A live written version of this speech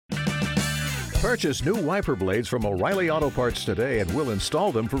Purchase new wiper blades from O'Reilly Auto Parts today and we'll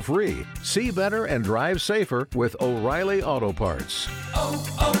install them for free. See better and drive safer with O'Reilly Auto Parts.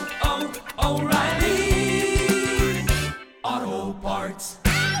 O'Reilly Auto Parts.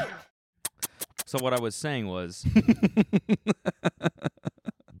 So what I was saying was,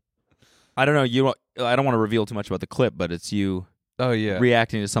 I don't know. I don't want to reveal too much about the clip, but it's you. Oh yeah.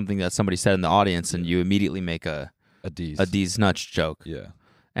 Reacting to something that somebody said in the audience, and you immediately make a D's nuts joke. Yeah.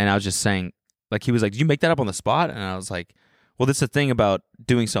 And I was just saying, like, he was like, "Did you make that up on the spot?" And I was like, "Well, that's the thing about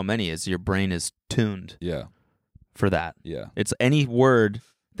doing so many is your brain is tuned. Yeah. For that. Yeah. It's any word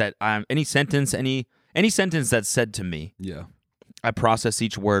that any sentence that's said to me. Yeah. I process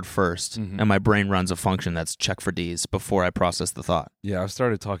each word first, and my brain runs a function that's check for D's before I process the thought. Yeah, I've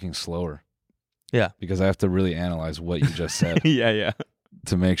started talking slower. Yeah. Because I have to really analyze what you just said. Yeah.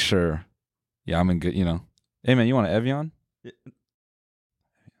 To make sure, I'm in good, Hey, man, you want an Evian?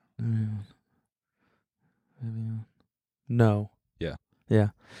 No. Yeah. Yeah.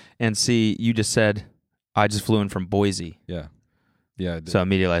 And see, you just said, I just flew in from Boise. Yeah. Yeah, I did. So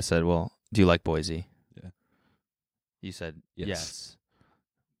immediately I said, well, do you like Boise? Yeah. You said, yes.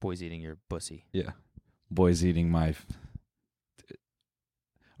 Boy's eating your bussy. Yeah. Boy's eating my...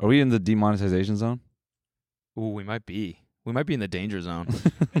 Are we in the demonetization zone? Ooh, we might be. We might be in the danger zone.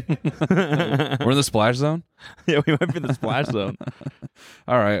 We're in the splash zone? Yeah, we might be in the splash zone.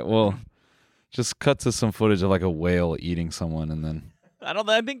 All right, well, just cut to some footage of like a whale eating someone and then...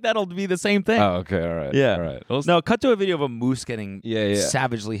 I think that'll be the same thing. Oh, okay, all right. Yeah. All right. No, cut to a video of a moose getting Yeah.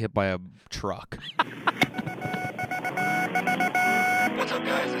 savagely hit by a truck. What's up,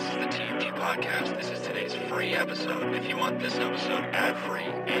 guys? This is the TMG Podcast. This is today's free episode. If you want this episode ad-free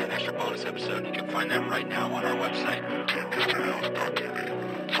and an extra bonus episode, you can find that right now on our website,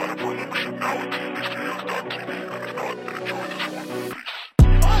 tmgstudios.tv. Sign up for a membership now at tmgstudios.tv. And if not, then enjoy this one.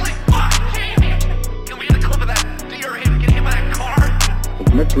 Holy fuck, Jamie! Can we get a clip of that deer getting hit by that car?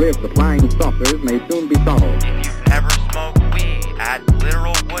 The mystery of the flying saucers may soon be solved. If you've ever smoked weed at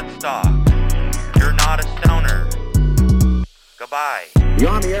literal Woodstock, you're not a stoner. Goodbye. The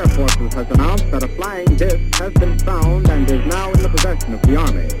Army Air Forces has announced that a flying disc has been found and is now in the possession of the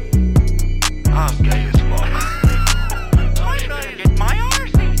Army. I'm gay as fuck. I'm trying to get my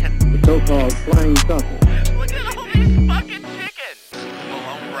arse eaten. The so-called flying saucer. Look at all these fucking chickens.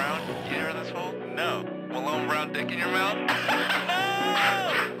 Malone Brown, you hear this hole? No. Malone Brown dick in your mouth? No!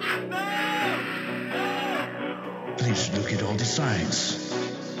 Please look at all the signs.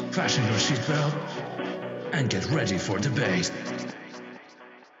 Fasten your seatbelt and get ready for debate.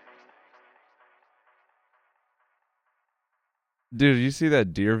 Dude, you see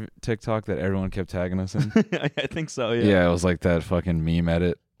that deer TikTok that everyone kept tagging us in? I think so, yeah. Yeah, it was like that fucking meme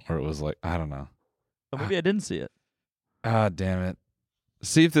edit where it was like, I don't know. Oh, maybe I didn't see it. Ah, damn it.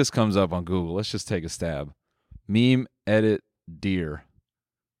 See if this comes up on Google. Let's just take a stab. Meme edit deer.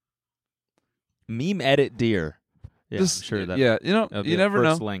 Meme edit deer. Yeah, Just, I'm sure that. Yeah, be you the never know.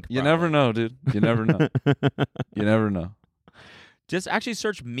 first link, You probably. never know, dude. You never know. You never know. Just actually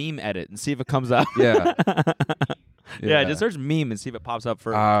search meme edit and see if it comes up. Yeah. Yeah, just search meme and see if it pops up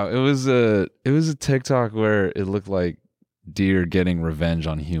first. It was a TikTok where it looked like deer getting revenge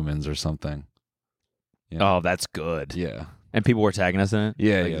on humans or something. Yeah. Oh, that's good. Yeah. And people were tagging us in it?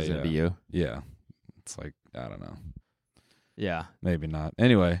 Yeah, Like yeah, it's yeah. gonna be you? Yeah. It's like, I don't know. Yeah. Maybe not.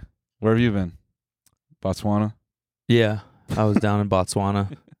 Anyway, where have you been? Botswana? Yeah. I was down in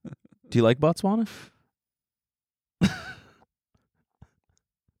Botswana. Do you like Botswana?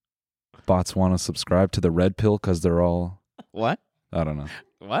 Botswana subscribe to the red pill because they're all... What? I don't know.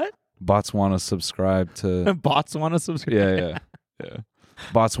 What? Botswana subscribe to... Botswana subscribe? Yeah.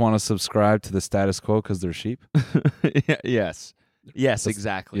 Botswana subscribe to the status quo because they're sheep? Yes. Yes,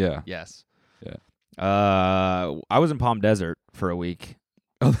 exactly. Yeah. Yes. Yeah. I was in Palm Desert for a week.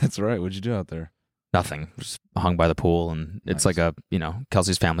 Oh, that's right. What'd you do out there? Nothing. Just hung by the pool, and it's Nice. like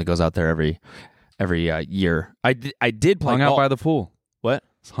Kelsey's family goes out there every year. I did play Hung golf. out by the pool. What?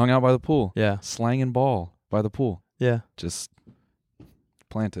 Hung out by the pool. Yeah. Slanging ball by the pool. Yeah. Just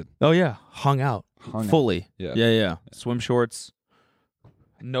planted. Oh yeah. Hung out. Hung out. Fully. Yeah. Yeah. Swim shorts.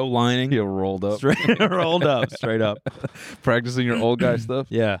 No lining. You rolled up. Straight rolled up. Straight up. Practicing your old guy stuff?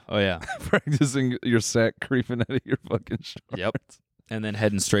 Yeah. Oh yeah. Practicing your sack creeping out of your fucking shorts. Yep. And then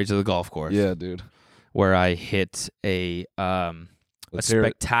heading straight to the golf course. Yeah, dude. Where I hit a Let's hear it.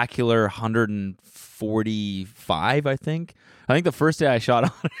 spectacular 145, I think. I think the first day I shot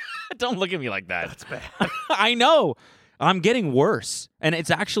on don't look at me like that. That's bad. I know. I'm getting worse. And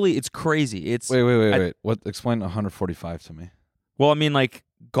it's crazy. It's Wait. What? Explain 145 to me. Well, I mean, like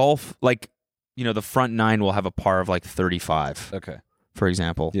golf, like, the front nine will have a par of like 35. Okay. for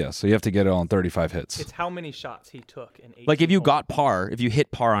example. Yeah, so you have to get it on 35 hits. It's how many shots he took in 18 Like if you holes. got par, if you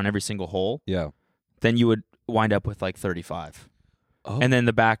hit par on every single hole, Yeah. then you would wind up with like 35. Oh. And then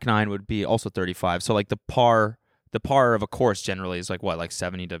the back 9 would be also 35. So like the par of a course generally is like what, like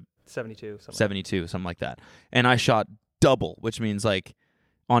 70 to 72. 72, something like that. And I shot double, which means like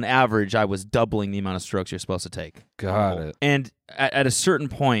on average I was doubling the amount of strokes you're supposed to take. Got it. And at a certain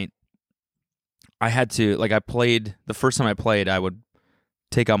point I had to, like, the first time I played, I would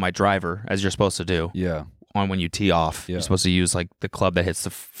take out my driver, as you're supposed to do. Yeah. On when you tee off. Yeah. You're supposed to use, like, the club that hits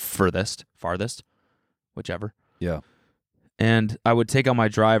the farthest, whichever. Yeah. And I would take out my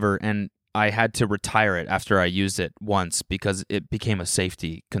driver, and I had to retire it after I used it once because it became a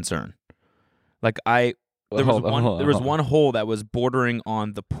safety concern. Like, there was one hole that was bordering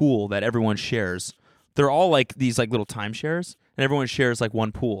on the pool that everyone shares. They're all, like, these, like, little timeshares, and everyone shares, like,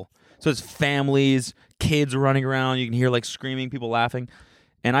 one pool. So it's families, kids running around. You can hear like screaming, people laughing.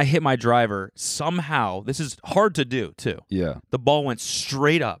 And I hit my driver somehow. This is hard to do too. Yeah. The ball went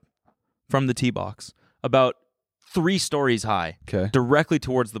straight up from the tee box, about 3 stories high, Okay. directly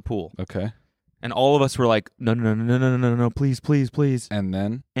towards the pool. Okay. And all of us were like, no, please, please, please. And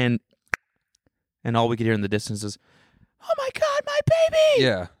then? And all we could hear in the distance is, oh my God, my baby!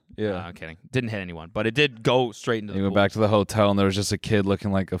 Yeah. Yeah. No, I'm kidding. Didn't hit anyone, but it did go straight into the You pool. went back to the hotel, and there was just a kid looking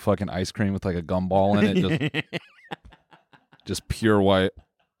like a fucking ice cream with like a gumball in it, just pure white.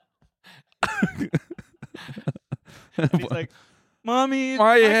 He's like, Mommy,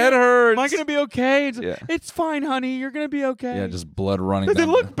 My head hurts. Am I gonna be okay? Yeah. It's fine, honey. You're gonna be okay. Yeah, just blood running. Does it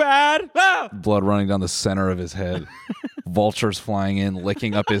down look bad? Ah! blood running down the center of his head. Vultures flying in,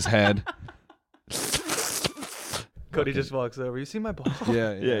 licking up his head. Cody just walks over. You see my ball?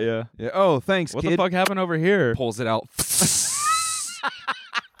 Yeah. Oh, thanks, What kid. the fuck happened over here? Pulls it out.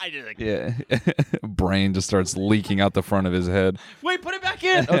 I just like, Yeah. Brain just starts leaking out the front of his head. wait, put it back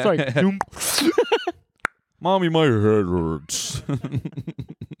in. Oh, sorry. Doom. Mommy, my head hurts.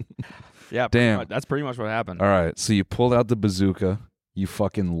 Yeah, Damn. that's pretty much what happened. All right, so you pulled out the bazooka. You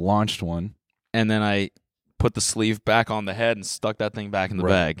fucking launched one. And then I put the sleeve back on the head and stuck that thing back in the Right,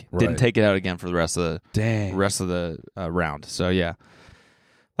 bag. right. Didn't take it out again for the rest of Dang. the round. So yeah,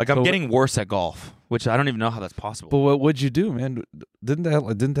 like I'm So- getting worse at golf, which I don't even know how that's possible. But what'd you do, man? Didn't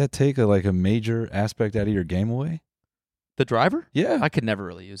that take a major aspect out of your game away? The driver? Yeah. I could never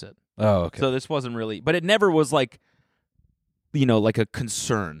really use it. Oh, okay. So this wasn't really, but it never was like, like a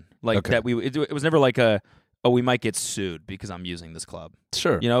concern, like Okay. that it was never like we might get sued because I'm using this club.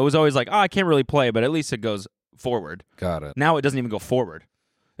 Sure. It was always like, I can't really play, but at least it goes forward. Got it. Now it doesn't even go forward.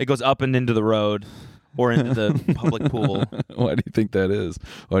 It goes up and into the road or into the public pool. Why do you think that is?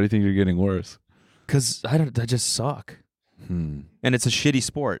 Why do you think you're getting worse? Because I just suck. Hmm. And it's a shitty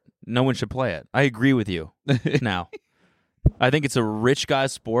sport. No one should play it. I agree with you now. I think it's a rich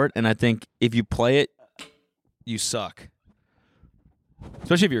guy's sport, and I think if you play it, you suck.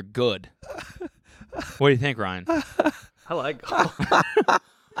 Especially if you're good. What do you think, Ryan? I like golf.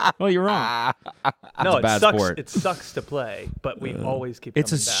 Well, you're wrong. No, a it bad sucks. sport. It sucks to play, but we always keep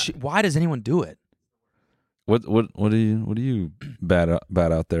It's coming back. why does anyone do it? What do you bat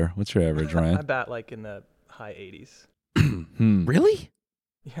out there? What's your average, I Ryan? bat like in the high 80s. Really?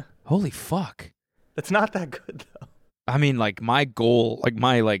 Yeah. Holy fuck. That's not that good, though. I mean, like, my goal, like,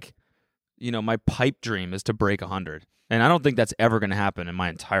 my pipe dream is to break 100. And I don't think that's ever going to happen in my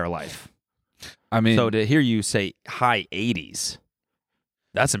entire life. I mean, So to hear you say high 80s,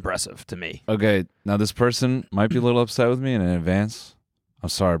 that's impressive to me. okay, now this person might be a little upset with me in advance. I'm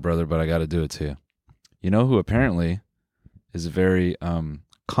sorry, brother, but I got to do it to you. You know who apparently is a very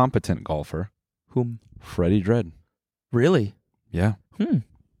competent golfer? Whom? Freddie Dredd. Really? Yeah.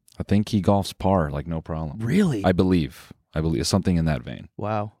 I think he golfs par like no problem. Really? I believe something in that vein.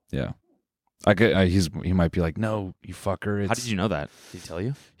 Wow. Yeah. He might be like, no, you fucker. How did you know that? Did he tell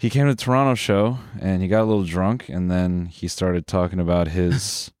you? He came to the Toronto show and he got a little drunk and then he started talking about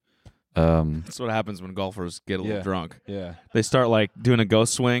his. That's what happens when golfers get a little Yeah. drunk. Yeah. They start like doing a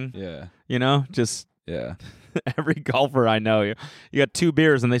ghost swing, Yeah. just Yeah. every golfer I know. You got 2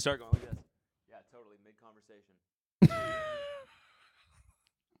 beers and they start going like this. Yeah, totally. Mid-conversation.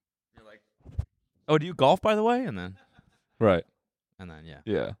 You're like, oh, do you golf, by the way? And then, Right. yeah.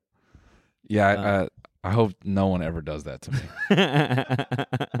 Yeah. Yeah. I hope no one ever does that to me.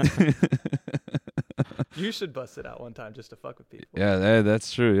 You should bust it out one time just to fuck with people. Yeah,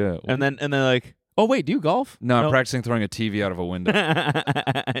 that's true. Yeah. and then like, oh, wait, do you golf? No, I'm practicing throwing a TV out of a window.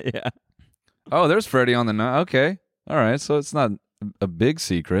 Yeah. Oh, there's Freddie on the night. Okay. All right. So it's not a big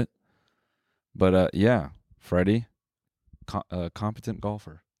secret. But yeah, Freddie, competent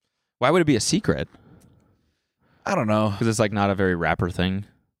golfer. Why would it be a secret? I don't know. Because it's like not a very rapper thing.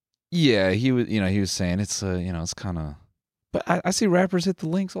 Yeah, he was saying it's it's kind of. But I see rappers hit the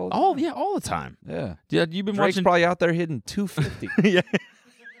links all the time. Oh yeah, all the time. Yeah. Yeah, you've been Drake's watching. probably out there hitting 250. Yeah.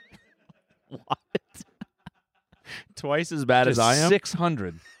 What? Twice as bad as Just I am.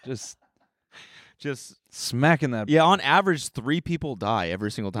 600. Just smacking that. Yeah, on average, 3 people die every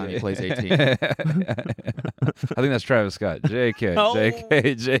single time he plays 18. I think that's Travis Scott. JK, Oh.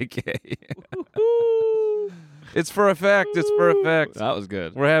 JK. It's for effect. It's for effect. That was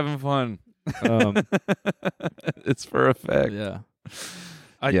good. We're having fun. It's for effect. Yeah.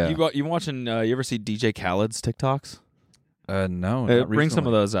 Yeah. You watching? You ever see DJ Khaled's TikToks? No. Bring some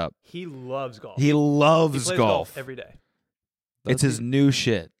of those up. He loves golf. He loves plays golf. every day. It's his new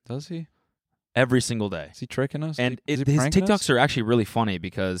shit Does he? every single day. Is he tricking us? And Is his he pranking TikToks us? are actually really funny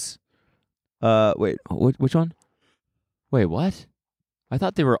because, wait, which one? Wait, what? I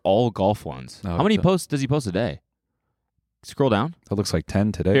thought they were all golf ones. No, How many the- posts does he post a day? Scroll down. That looks like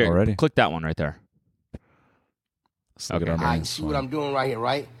 10 today Here, already. click that one right there. Let's look at Okay. our All right, main see what swing. I'm doing right here,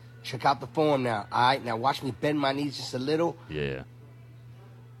 right? Check out the form now. All right, now watch me bend my knees just a little. Yeah.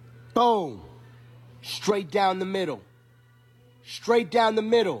 Boom. Straight down the middle. Straight down the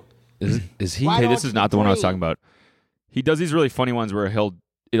middle. Is he? Why Hey, don't this is you not the one I was dream? talking about. He does these really funny ones where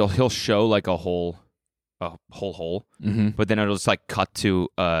he'll show like a whole hole, Mhm. but then it'll just like cut to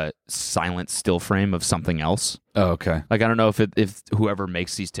a silent still frame of something else. Oh, okay. Like I don't know if whoever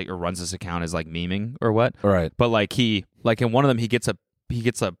makes these or runs this account is like memeing or what. All right. But like in one of them he gets a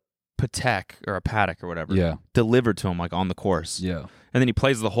Patek or a paddock or whatever Yeah. delivered to him like on the course. Yeah. And then he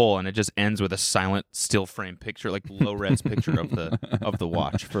plays the hole and it just ends with a silent still frame picture, like low res picture of the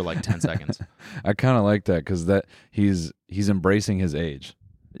watch for like 10 seconds. I kind of like that because he's embracing his age.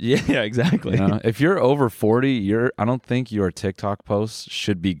 Yeah, exactly. You know? If you're over 40, I don't think your TikTok posts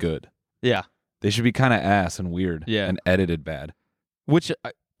should be good. Yeah. They should be kind of ass and weird. Yeah. And edited bad. Which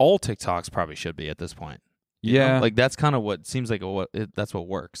all TikToks probably should be at this point. You Yeah. know? Like that's kind of what seems like that's what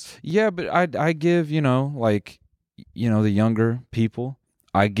works. Yeah, but I give, the younger people,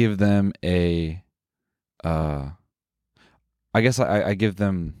 I give them I guess I give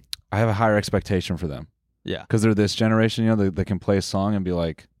them, I have a higher expectation for them. Yeah. Because they're this generation, they can play a song and be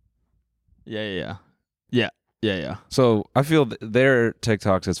like. Yeah. So I feel their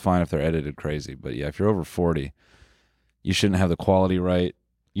TikToks, it's fine if they're edited crazy. But yeah, if you're over 40, you shouldn't have the quality right.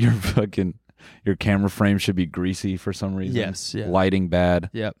 Your camera frame should be greasy for some reason. Yes, yeah. Lighting bad.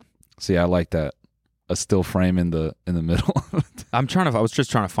 Yep. See, I like that. A still frame in the middle. I was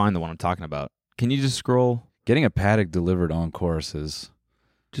just trying to find the one I'm talking about. Can you just scroll? Getting a paddock delivered on course is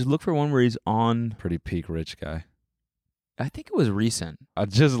Just look for one where he's on. pretty peak rich guy. I think it was recent. I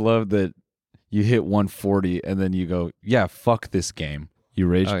just love that you hit 140 and then you go, yeah, fuck this game. You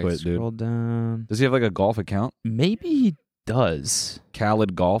rage All right, quit, dude. scroll down. Does he have like a golf account? Maybe he does.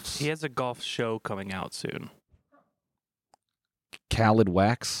 Khaled Golfs? He has a golf show coming out soon. Khaled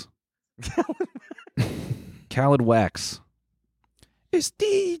Wax? Khaled Wax. It's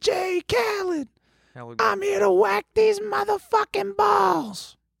DJ Khaled. I'm here to whack these motherfucking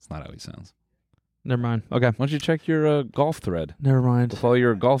balls. That's not how he sounds. Never mind. Okay. Why don't you check your golf thread Never mind. with all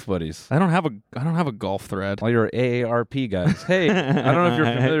your golf buddies? I don't have a golf thread. All your AARP guys. Hey, I don't know if you're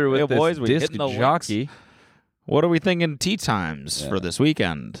familiar with Hey, this boys, we disc hitting the links. jockey. What are we thinking tea times for this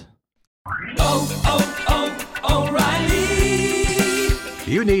weekend?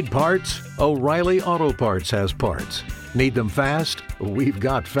 You need parts? O'Reilly Auto Parts has parts. Need them fast? We've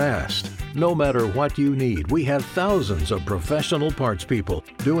got fast. No matter what you need, we have thousands of professional parts people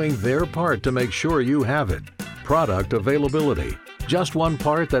doing their part to make sure you have it. Product availability. Just one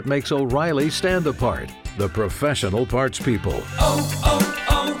part that makes O'Reilly stand apart. The professional parts people.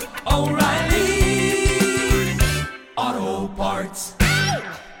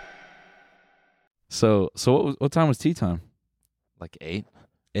 So what time was tea time? Like 8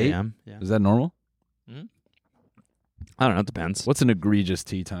 8? a.m. Yeah. Is that normal? I don't know. It depends. What's an egregious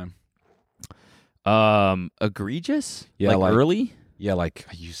tea time? Egregious? Yeah, like- early? Yeah, like,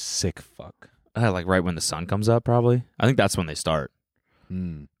 you sick fuck. Like right when the sun comes up, probably. I think that's when they start.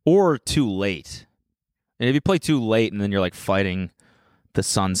 Mm. Or too late. And if you play too late and then you're like fighting the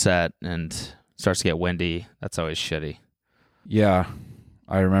sunset and it starts to get windy, that's always shitty. Yeah,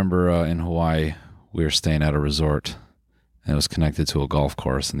 I remember in Hawaii, we were staying at a resort, and it was connected to a golf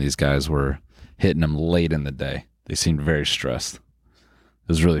course, and these guys were hitting them late in the day. They seemed very stressed. It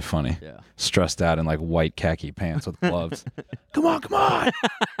was really funny. Yeah. Stressed out in like white khaki pants with gloves. Come on.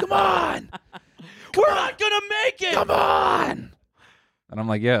 Come on. We're not going to make it! Come on. And I'm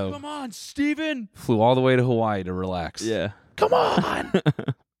like, yo, Come on, Steven! flew all the way to Hawaii to relax. Yeah. Come on.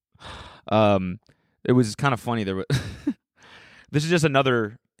 it was kind of funny. There was this is just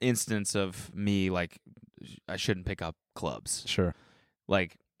another instance of me like I shouldn't pick up clubs. Sure.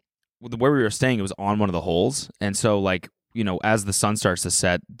 Like where we were staying, it was on one of the holes, and so like as the sun starts to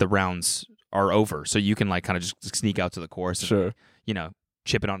set, the rounds are over, so you can like kind of just sneak out to the course. And, sure.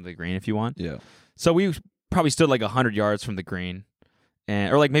 Chip it onto the green if you want. Yeah. So we probably stood like 100 yards from the green,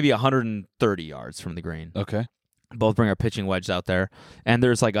 or like maybe 130 yards from the green. Okay. Both bring our pitching wedges out there, and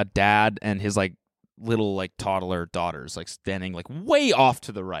there's like a dad and his like little like toddler daughters like standing like way off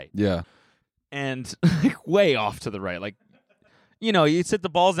to the right. Yeah. And like way off to the right. Like, you sit the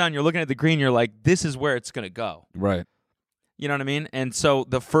balls down, you're looking at the green, you're like, this is where it's going to go. Right. You know what I mean? And so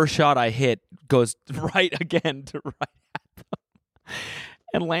the first shot I hit goes right again to right at them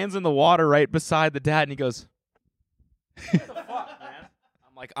and lands in the water right beside the dad. And he goes, what the fuck, man?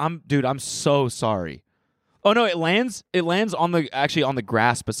 I'm like, I'm so sorry. Oh, no, it lands on the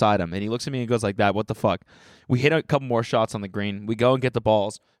grass beside him. And he looks at me and goes like that, what the fuck? We hit a couple more shots on the green. We go and get the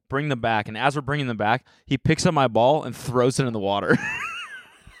balls, bring them back. And as we're bringing them back, he picks up my ball and throws it in the water.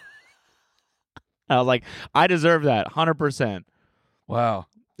 I was like, I deserve that, 100%. Wow.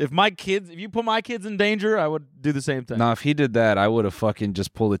 If you put my kids in danger, I would do the same thing. Now, if he did that, I would have fucking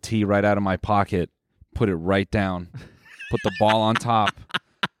just pulled a tee right out of my pocket, put it right down, put the ball on top,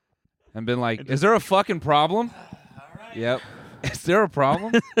 and been like, is there a fucking problem? All right. Yep. Is there a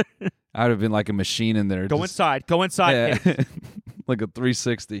problem? I would have been like a machine in there. Go inside. Yeah. Like a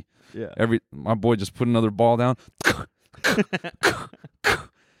 360. Yeah. My boy just put another ball down.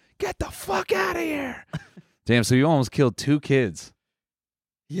 Get the fuck out of here. Damn, so you almost killed 2 kids.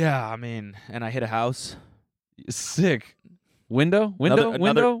 Yeah, I mean, and I hit a house. Sick. Window? Window? I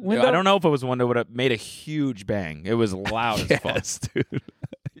don't know if it was a window, but it made a huge bang. It was loud as fuck. Dude.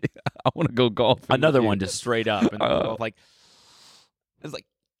 Yeah, I want to go golfing. Another one just straight up. And it's like,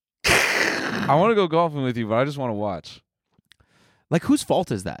 I want to go golfing with you, but I just want to watch. Like, whose fault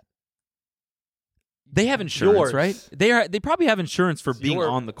is that? They have insurance, right? They probably have insurance for being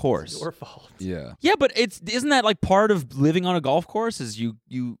on the course. It's your fault. Yeah. Yeah, but isn't that like part of living on a golf course? Is you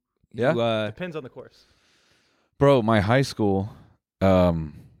Depends on the course. Bro, my high school,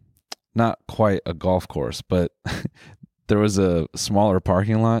 not quite a golf course, but there was a smaller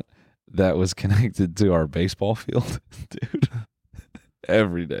parking lot that was connected to our baseball field, dude.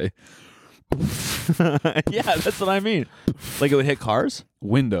 Every day. Yeah, that's what I mean. Like it would hit cars?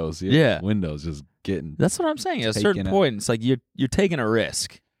 Windows, yeah. Windows just getting. That's what I'm saying. At a certain point, it's like you're taking a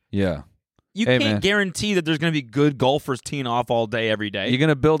risk. Yeah. You can't guarantee that there's going to be good golfers teeing off all day, every day. You're going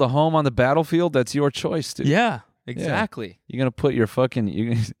to build a home on the battlefield? That's your choice, dude. Yeah, exactly. Yeah. You're going to put your fucking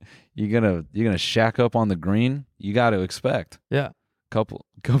you're going to shack up on the green? You got to expect. Yeah. Couple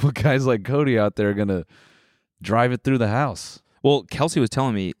guys like Cody out there are going to drive it through the house. Well, Kelsey was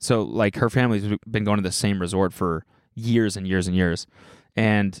telling me, so like her family's been going to the same resort for years and years and years.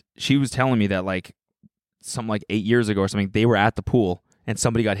 And she was telling me that like something like 8 years ago or something, they were at the pool and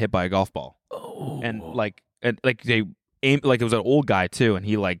somebody got hit by a golf ball. Oh. And they aimed, like it was an old guy too, and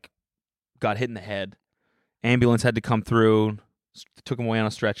he like got hit in the head. Ambulance had to come through, took him away on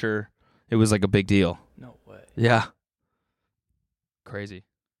a stretcher. It was like a big deal. No way. Yeah. Crazy.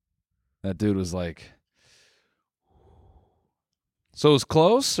 That dude was like, so it was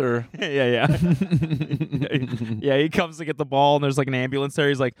close, or? Yeah. Yeah, he comes to get the ball, and there's like an ambulance there.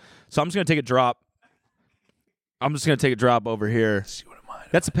 He's like, so I'm just going to take a drop. I'm just going to take a drop over here.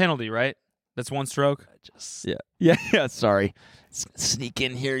 That's a penalty, right? That's one stroke? Yeah, sorry. Sneak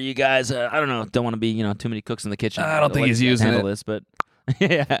in here, you guys. I don't know. Don't want to be, too many cooks in the kitchen. I don't think he's using it. This, but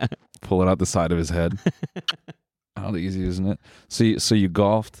yeah. Pull it out the side of his head. I don't think he's using it. So you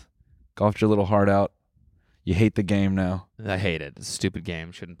golfed your little heart out. You hate the game now. I hate it. It's a stupid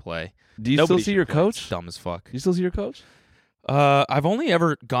game. Shouldn't play. Do you still see your coach? It's dumb as fuck. You still see your coach? I've only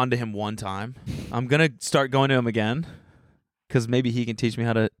ever gone to him one time. I'm going to start going to him again because maybe he can teach me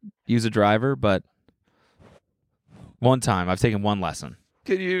how to use a driver, but one time. I've taken one lesson.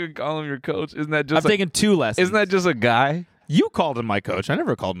 Can you even call him your coach? Isn't that just I've taken 2 lessons. Isn't that just a guy? You called him my coach. I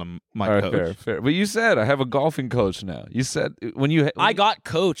never called him my coach. Fair. But you said, I have a golfing coach now. You said I got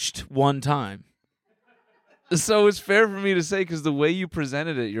coached one time. So it's fair for me to say because the way you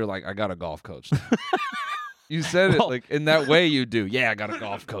presented it, you're like, I got a golf coach now. You said it like in that way you do. Yeah, I got a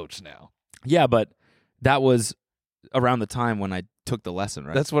golf coach now. Yeah, but that was around the time when I took the lesson,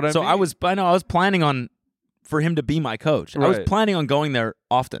 right? That's what I mean. So I was planning for him to be my coach. Right. I was planning on going there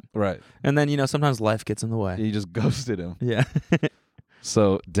often. Right. And then, sometimes life gets in the way. You just ghosted him. Yeah.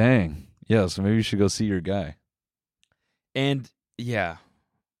 So, dang. Yeah, so maybe you should go see your guy. And, yeah.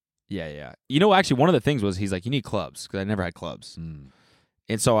 Actually, one of the things was he's like, you need clubs, because I never had clubs. And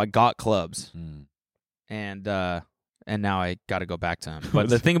so I got clubs. and now I got to go back to him. But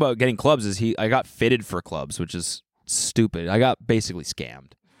the thing about getting clubs is I got fitted for clubs, which is stupid. I got basically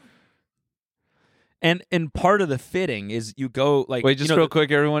scammed. And part of the fitting is you go like wait, just real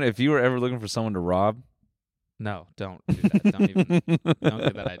quick, everyone. If you were ever looking for someone to rob, no, don't do that. Don't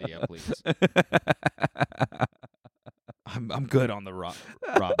get that idea, please. I'm good on the robbing.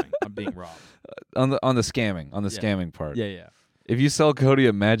 I'm being robbed on the scamming part. Yeah. If you sell Cody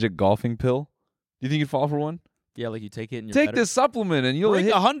a magic golfing pill, do you think you'd fall for one? Yeah, like you take it and take this supplement and you'll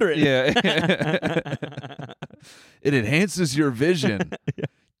hit 100. Yeah, it enhances your vision. Yeah.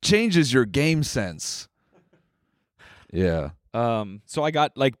 Changes your game sense. Yeah. So I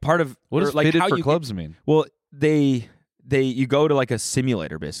got like part of what does like fitted how for you clubs mean? Well, you go to like a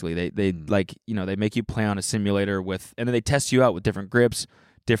simulator basically. They like they make you play on a simulator with, and then they test you out with different grips,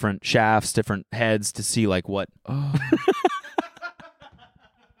 different shafts, different heads to see like what. Oh.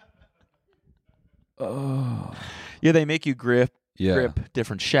 Oh. Yeah, they make you grip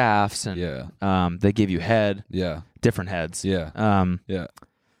different shafts, and they give you different heads. Yeah.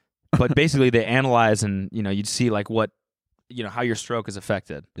 But basically, they analyze and you'd see like what how your stroke is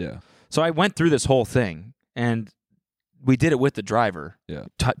affected. Yeah. So I went through this whole thing, and we did it with the driver. Yeah.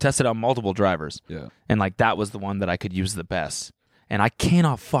 Tested on multiple drivers. Yeah. And like that was the one that I could use the best, and I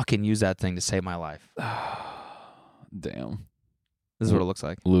cannot fucking use that thing to save my life. Damn. This is what it looks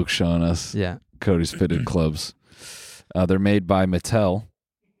like. Luke showing us. Yeah. Cody's fitted clubs. They're made by Mattel.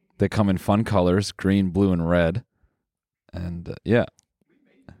 They come in fun colors, green, blue, and red. And yeah.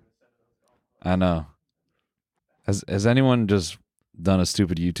 I know. Has anyone just done a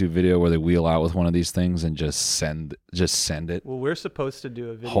stupid YouTube video where they wheel out with one of these things and just send it? Well, we're supposed to do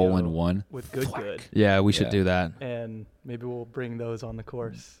a video hole in one with good. Yeah, we should do that. And maybe we'll bring those on the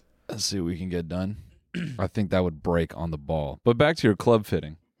course. Let's see what we can get done. I think that would break on the ball. But back to your club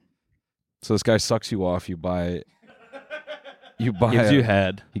fitting. So this guy sucks you off. You buy. Gives you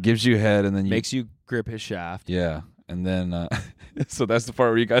head. He gives you head, and then makes you grip his shaft. Yeah, and then so that's the part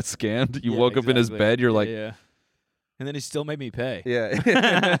where you got scammed. You woke up in his bed. You're like, yeah. And then he still made me pay. Yeah.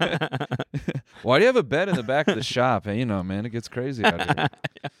 Why do you have a bed in the back of the shop? Hey, man, it gets crazy out here.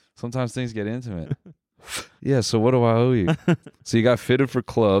 Yeah. Sometimes things get intimate. Yeah. So what do I owe you? So you got fitted for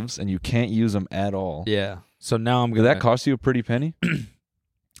clubs, and you can't use them at all. Yeah. So now I'm gonna. Did that cost you a pretty penny?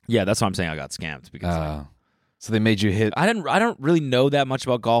 Yeah, that's why I'm saying I got scammed because. So they made you hit. I don't really know that much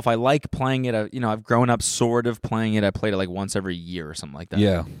about golf. I like playing it. I've grown up sort of playing it. I played it like once every year or something like that.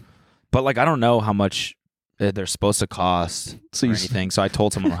 Yeah. But like I don't know how much they're supposed to cost or anything. So I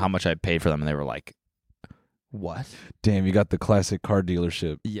told someone how much I paid for them, and they were like, "What? Damn, you got the classic car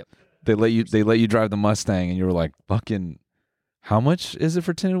dealership." Yep. They let you drive the Mustang, and you were like, "Fucking, how much is it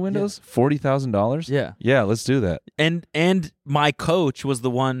for tinted windows? $40,000? Yeah. Yeah, let's do that." And my coach was the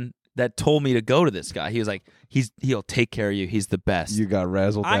one that told me to go to this guy. He was like, he'll take care of you. He's the best. You got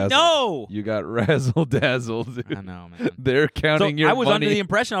razzle dazzled. I know. You got razzle dazzled. Dude. I know, man. They're counting your I was money. under the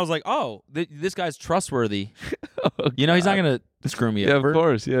impression, I was like, oh, this guy's trustworthy. He's not going to screw me Yeah, over. of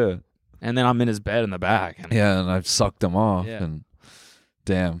course, yeah. And then I'm in his bed in the back. And and I've sucked him off. Yeah. And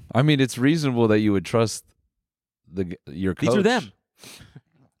damn. I mean, it's reasonable that you would trust your coach. These are them.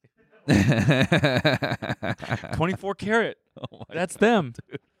 24 karat. That's them.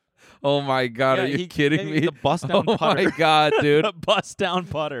 Dude. Oh my God, are you kidding me? The bust down putter. Oh my God, dude. The bust down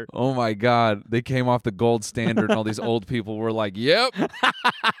putter. Oh my God. They came off the gold standard and all these old people were like, yep.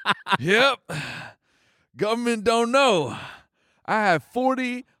 Yep. Government don't know. I have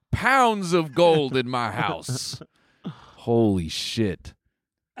 40 pounds of gold in my house. Holy shit.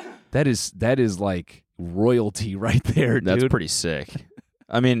 That is like royalty right there, dude. That's pretty sick.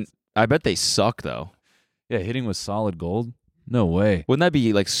 I mean, I bet they suck though. Yeah, hitting with solid gold. No way. Wouldn't that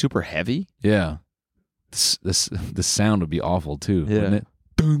be like super heavy? Yeah. The sound would be awful too, wouldn't it?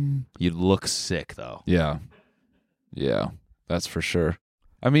 Dun. You'd look sick though. Yeah. Yeah, that's for sure.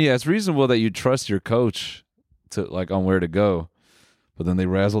 I mean, yeah, it's reasonable that you trust your coach to like on where to go, but then they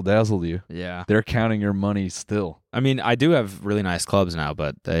razzle dazzled you. Yeah. They're counting your money still. I mean, I do have really nice clubs now,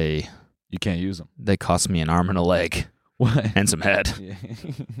 but you can't use them. They cost me an arm and a leg. What? And some head. Yeah.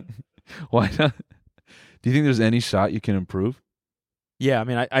 Why not? Do you think there's any shot you can improve? Yeah, I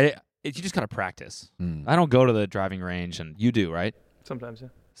mean, you just gotta practice. I don't go to the driving range, and you do, right? Sometimes, yeah.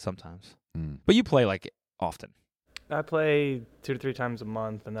 Sometimes. But you play like often. I play 2 to 3 times a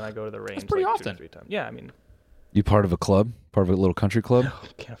month, and then I go to the range. That's pretty like often. 2 to 3 times. Yeah, I mean. You part of a club? Part of a little country club? No,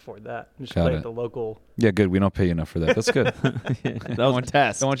 can't afford that. I just Got play it. at the local. Yeah, good. We don't pay you enough for that. That's good. That was a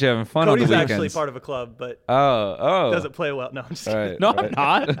test. Don't want you having fun Cody's on the weekends. actually part of a club, but doesn't play well. No, I'm just All kidding. right, No, right.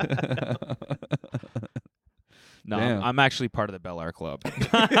 I'm not. No, Damn. I'm actually part of the Bel Air Club.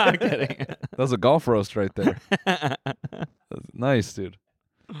 I'm kidding. That was a golf roast right there. That's nice, dude.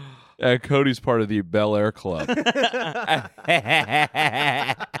 Yeah, Cody's part of the Bel Air Club.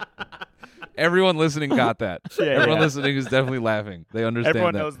 Everyone listening got that. Everyone listening is definitely laughing. They understand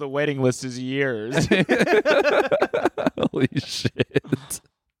Everyone that. knows the waiting list is years. Holy shit.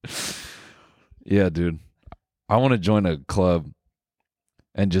 Yeah, dude. I want to join a club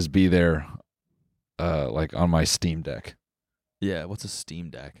and just be there like on my Steam Deck. Yeah, what's a Steam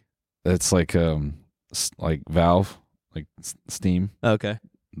Deck? It's like Valve, like Steam. Okay.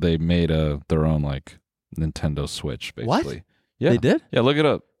 They made their own like Nintendo Switch, basically. What? Yeah. They did? Yeah, look it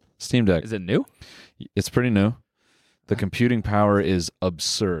up. Steam Deck. Is it new? It's pretty new. The computing power is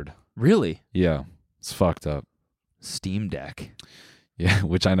absurd. Really? Yeah. It's fucked up. Steam Deck. Yeah,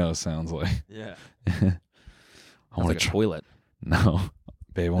 which I know sounds like. Yeah. I want like a toilet. No.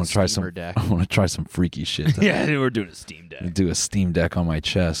 Babe, I want to try some deck. I want to try some freaky shit. Yeah, we're doing a Steam Deck. Do a Steam Deck on my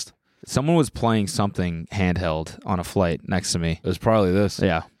chest. Someone was playing something handheld on a flight next to me. It was probably this.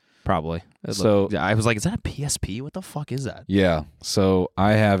 Yeah, probably. So I was like, is that a PSP? What the fuck is that? Yeah. So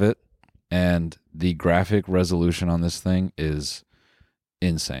I have it, and the graphic resolution on this thing is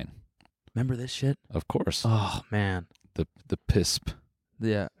insane. Remember this shit? Of course. Oh man. The PISP.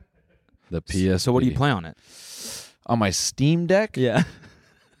 Yeah. The PSP. So what do you play on it? On my Steam Deck? Yeah.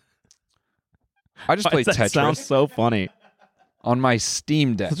 I just play That Tetris. sounds so funny. On my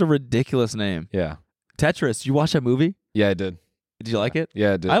Steam Deck. Such a ridiculous name. Yeah. Tetris. Did you watch that movie? Yeah, I did. Did you like it?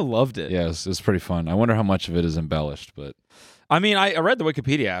 Yeah, I did. I loved it. Yeah, it was pretty fun. I wonder how much of it is embellished, but I mean, I read the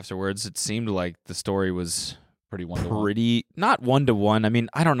Wikipedia afterwards. It seemed like the story was pretty one-to-one. pretty, not one-to-one. I mean,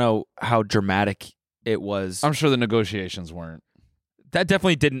 I don't know how dramatic it was. I'm sure the negotiations weren't. That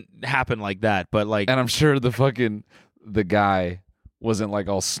definitely didn't happen like that, but like... And I'm sure the guy wasn't like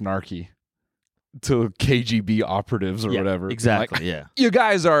all snarky to KGB operatives or whatever. Exactly, like, yeah. You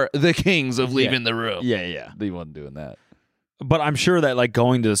guys are the kings of leaving the room. Yeah, yeah. They wasn't doing that. But I'm sure that like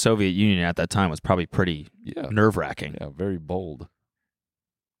going to the Soviet Union at that time was probably pretty nerve-wracking. Yeah, very bold.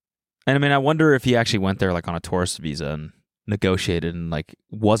 And I mean, I wonder if he actually went there like on a tourist visa and negotiated and like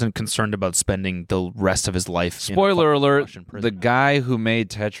wasn't concerned about spending the rest of his life. Spoiler alert, Russian prison. the guy who made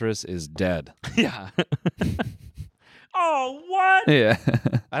Tetris is dead. Yeah. Oh, what? Yeah.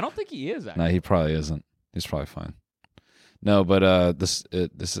 I don't think he is, actually. No, he probably isn't. He's probably fine. No, but this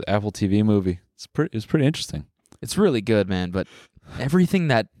is Apple TV movie. It's pretty interesting. It's really good, man, but everything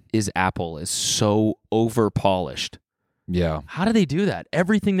that is Apple is so over-polished. Yeah. How do they do that?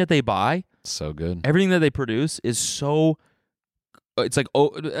 Everything that they buy, So good. everything that they produce is so... It's like...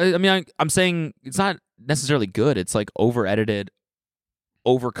 I mean, I'm saying it's not necessarily good. It's like over-edited,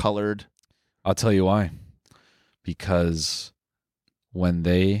 over-colored. I'll tell you why. Because when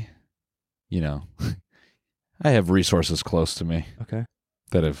they, I have resources close to me Okay.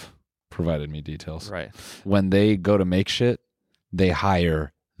 that have provided me details. Right. When they go to make shit, they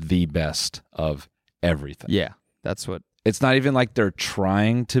hire the best of everything. Yeah, that's what... It's not even like they're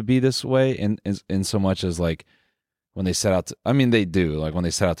trying to be this way in so much as like when they set out to, I mean, they do. Like when they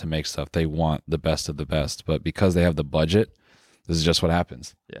set out to make stuff, they want the best of the best. But because they have the budget, this is just what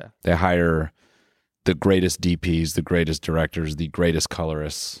happens. Yeah. They hire the greatest DPs, the greatest directors, the greatest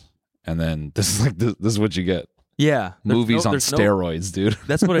colorists, and then this is what you get. Yeah. Movies on steroids, dude.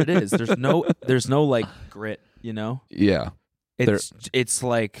 That's what it is. There's no like grit, Yeah. It's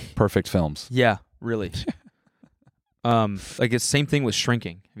like Perfect films. yeah, really. Like it's same thing with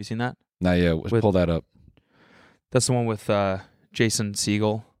Shrinking. Have you seen that? Now, yeah, pull that up. That's the one with Jason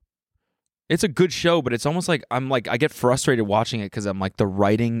Segel. It's a good show, but it's almost like I get frustrated watching it because I'm like the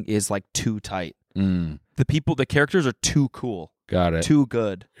writing is like too tight. The characters are too cool. Got it. Too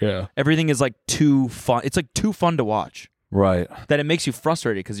good. Yeah. Everything is like too fun. It's like too fun to watch. Right. That it makes you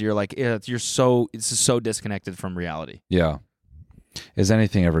frustrated because you're like, it's so disconnected from reality. Yeah. Is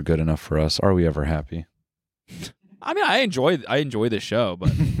anything ever good enough for us? Are we ever happy? I mean, I enjoy this show,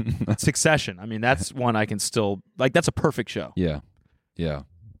 but Succession. I mean, that's one I can still like. That's a perfect show. Yeah. Yeah.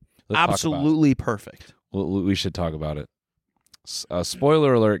 Absolutely perfect. We should talk about it.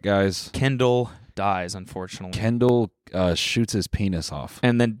 Spoiler alert, guys. Kendall dies, unfortunately. Kendall shoots his penis off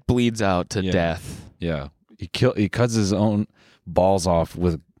and then bleeds out to death. Yeah, he cuts his own balls off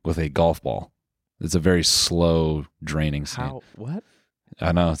with a golf ball. It's a very slow draining scene. How? What?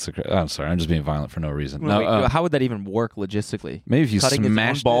 I know. I'm sorry. I'm just being violent for no reason. No, how would that even work logistically? Maybe if you cutting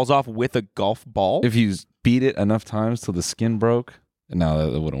smash his own balls off with a golf ball. If you beat it enough times till the skin broke,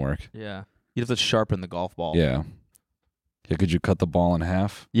 no, that wouldn't work. Yeah, you'd have to sharpen the golf ball. Yeah. Could you cut the ball in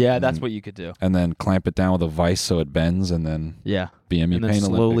half? Yeah, that's what you could do. And then clamp it down with a vise so it bends, and then BME paint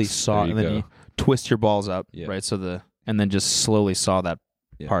slowly Olympics. saw, and then you twist your balls up, Yeah. right? And then just slowly saw that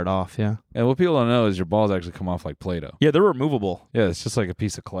part off. Yeah. And what people don't know is your balls actually come off like Play-Doh. Yeah, they're removable. Yeah, it's just like a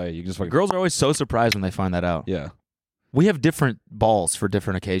piece of clay. You just like Girls are always so surprised when they find that out. Yeah. We have different balls for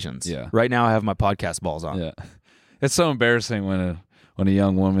different occasions. Yeah. Right now, I have my podcast balls on. Yeah. It's so embarrassing when a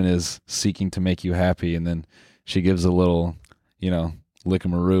young woman is seeking to make you happy, and then she gives a little,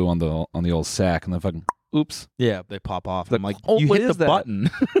 lick-a-maroo on the old sack, and then fucking, oops. Yeah, they pop off. Like, I'm like, oh, you what hit is the that? button.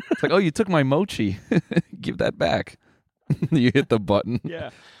 It's like, oh, you took my mochi. Give that back. You hit the button. Yeah.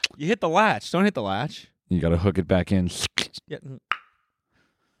 You hit the latch. Don't hit the latch. You got to hook it back in. Yeah.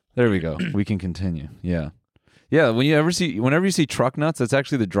 There we go. We can continue. Yeah. Yeah, whenever you see truck nuts, that's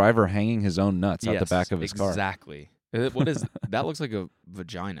actually the driver hanging his own nuts out the back of his car. Exactly. What is that? Looks like a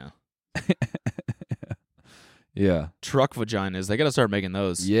vagina. Yeah. Truck vaginas. They got to start making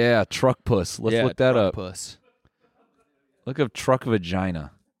those. Yeah, truck puss. Let's look that up. Puss. Look up truck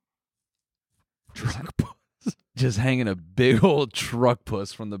vagina. Truck puss. Just hanging a big old truck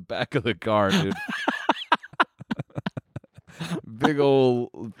puss from the back of the car, dude. big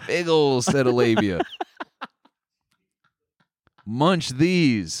old set of labia. Munch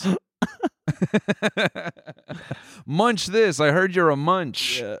these. Munch this. I heard you're a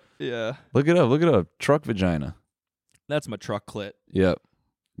munch. Yeah. Yeah. Look it up. Truck vagina. That's my truck clit. Yep.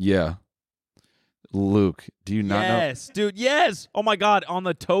 Yeah. Luke, do you not know? Yes, dude. Yes. Oh my God. On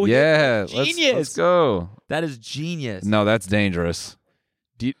the toe. Yeah. Genius. Let's go. That is genius. No, that's dangerous.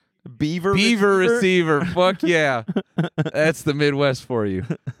 Beaver receiver. Fuck yeah. That's the Midwest for you.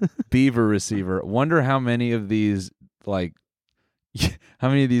 Beaver receiver. Wonder how many of these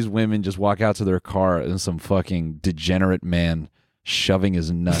women just walk out to their car and some fucking degenerate man shoving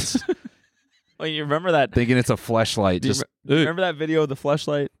his nuts. Oh, you remember that? Thinking it's a fleshlight. Do you remember that video of the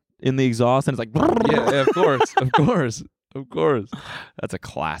fleshlight in the exhaust and it's like yeah, of course. That's a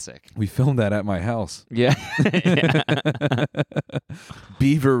classic. We filmed that at my house. Yeah.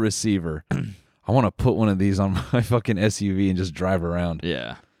 Beaver receiver. I want to put one of these on my fucking SUV and just drive around.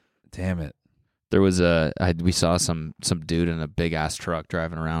 Yeah. Damn it. There was we saw some dude in a big ass truck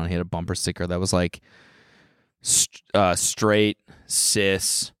driving around. He had a bumper sticker that was like straight,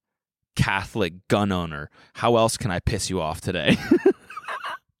 cis, Catholic gun owner. How else can I piss you off today?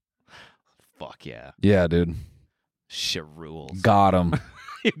 Fuck yeah. Yeah, dude. Shit rules. Got him.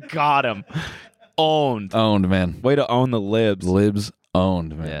 You got him. Owned. Owned, man. Way to own the libs. Libs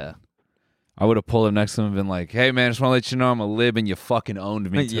owned, man. Yeah. I would have pulled him next to him and been like, hey, man, just want to let you know I'm a lib and you fucking owned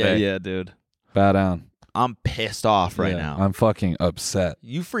me today. Yeah, dude. Bow down. I'm pissed off right now. I'm fucking upset.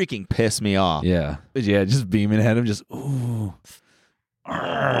 You freaking piss me off. Yeah. Yeah, just beaming at him, just, ooh.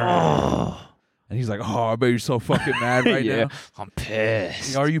 And he's like, oh, I bet you're so fucking mad right now. I'm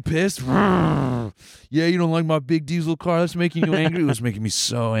pissed. Are you pissed? Yeah, you don't like my big diesel car? That's making you angry? It was making me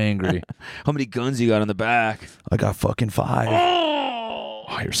so angry. How many guns you got in the back? I got fucking 5.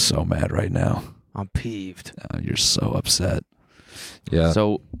 Oh, you're so mad right now. I'm peeved. You're so upset. Yeah.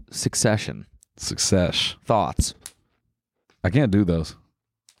 So, Succession. Thoughts? I can't do those.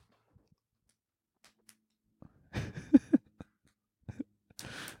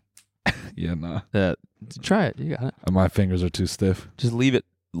 Yeah, nah. Try it. You got it. My fingers are too stiff. Just leave it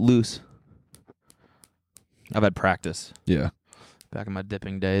loose. I've had practice. Yeah. Back in my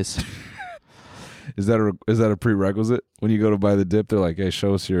dipping days. Is that a prerequisite? When you go to buy the dip, they're like, hey,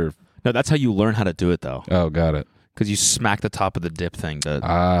 show us your... No, that's how you learn how to do it, though. Oh, got it. Because you smack the top of the dip thing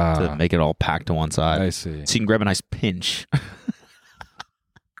to make it all packed to one side. I see. So you can grab a nice pinch.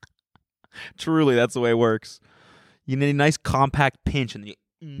 Truly, that's the way it works. You need a nice compact pinch and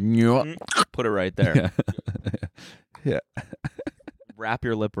you put it right there. Yeah. Wrap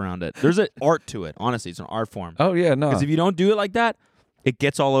your lip around it. There's an art to it. Honestly, it's an art form. Oh, yeah, no. Because if you don't do it like that, it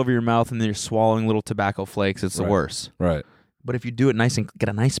gets all over your mouth and then you're swallowing little tobacco flakes. It's the worst. Right. But if you do it nice and get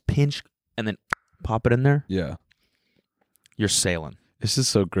a nice pinch and then pop it in there, yeah, you're sailing. It's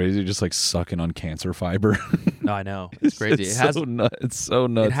just so crazy. You're just like sucking on cancer fiber. No, I know. It's crazy. It's so nuts. It's so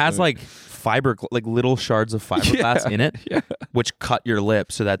nuts. It has like like little shards of fiberglass in it, which cut your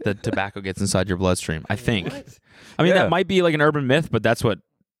lip so that the tobacco gets inside your bloodstream, I think. What? I mean, that might be like an urban myth, but that's what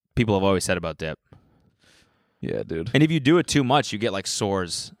people have always said about dip. Yeah, dude. And if you do it too much, you get like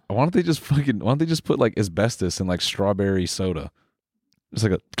sores. Why don't they just put like asbestos in like strawberry soda? It's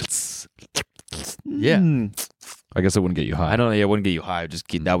like a yeah. I guess it wouldn't get you high. I don't know. It wouldn't get you high.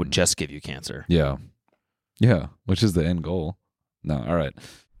 That would just give you cancer. Yeah. Yeah, which is the end goal. No, all right.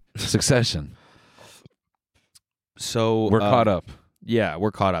 Succession. So we're caught up. Yeah,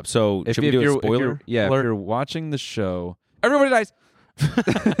 we're caught up. So should we do a spoiler? If you're watching the show, everybody dies.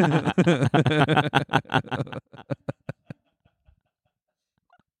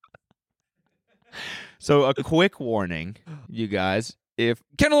 So a quick warning, you guys. If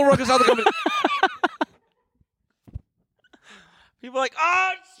Kendall and Rook is out of the company. people are like,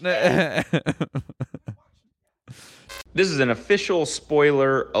 oh, shit. This is an official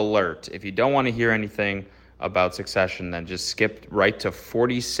spoiler alert. If you don't want to hear anything about Succession, then just skip right to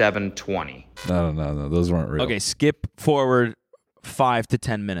 47:20. No. Those weren't real. Okay, skip forward 5 to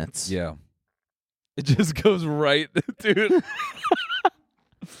 10 minutes. Yeah. It just goes right, dude.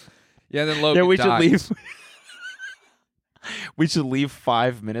 Yeah, then Logan we dies. should leave. We should leave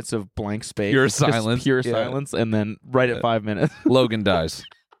 5 minutes of blank space. Pure Just silence. Pure Yeah. silence, and then right at 5 minutes. Logan dies.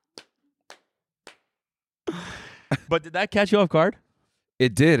 But did that catch you off guard?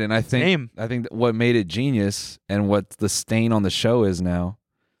 It did, and I think Same. that what made it genius and what the stain on the show is now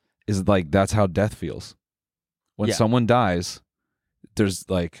is like that's how death feels. When Yeah. someone dies, there's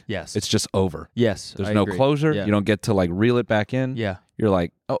like Yes. it's just over. Yes. There's I no agree. closure. Yeah. You don't get to like reel it back in. Yeah. You're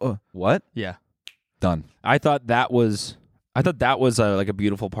like, what? Yeah. Done. I thought that was like a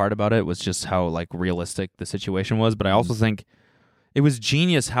beautiful part about it was just how like realistic the situation was. But I also think it was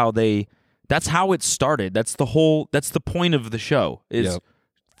genius how that's how it started. That's the point of the show is Yep.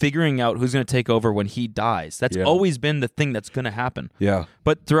 figuring out who's going to take over when he dies. That's Yeah. always been the thing that's going to happen. Yeah.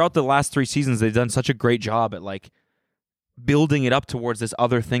 But throughout the last 3 seasons, they've done such a great job at like building it up towards this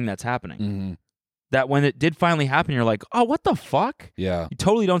other thing that's happening. Mm-hmm. That when it did finally happen, you're like, oh, what the fuck? Yeah. You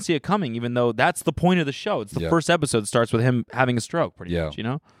totally don't see it coming, even though that's the point of the show. It's the Yep. first episode starts with him having a stroke, pretty Yeah. much, you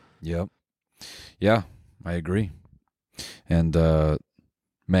know? Yep. Yeah, I agree. And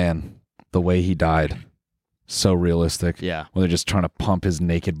man, the way he died, so realistic. Yeah. When they're just trying to pump his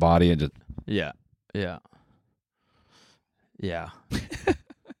naked body and just Yeah. Yeah. Yeah.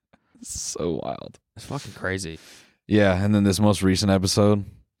 so wild. It's fucking crazy. Yeah, and then this most recent episode,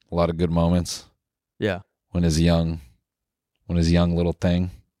 a lot of good moments. Yeah. When his young little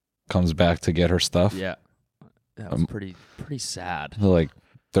thing comes back to get her stuff. Yeah. That was pretty sad.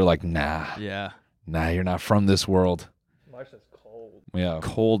 They're like, nah, Yeah. you're not from this world. Marsha's cold. Yeah.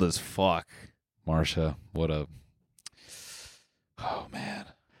 Cold as fuck. Marsha, oh man.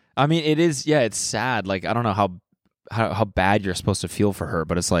 I mean, it is, yeah, it's sad. Like, I don't know how bad you're supposed to feel for her,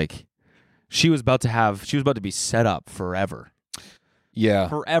 but it's like she was about to be set up forever. Yeah.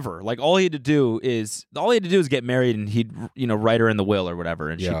 Forever. Like all he had to do is get married and he'd, write her in the will or whatever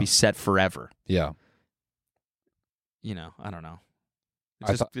and she'd be set forever. Yeah. I don't know.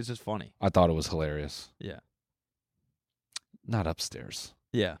 It's just funny. I thought it was hilarious. Yeah. Not upstairs.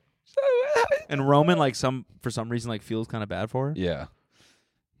 Yeah. And Roman, for some reason, feels kind of bad for her. Yeah.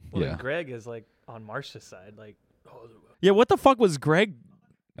 Well, Yeah. then Greg is on Marsha's side. Yeah, what the fuck was Greg?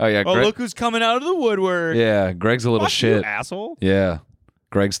 Oh yeah. Oh, look who's coming out of the woodwork. Yeah, Greg's a little Fuck shit. you, asshole. Yeah.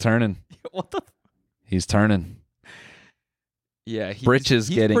 Greg's turning. What the? He's turning. Yeah, Britches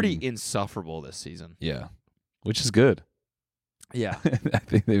he's getting pretty insufferable this season. Yeah. Which is good. Yeah. I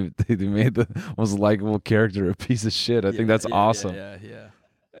think they made the most likable character a piece of shit. I think that's awesome. Yeah.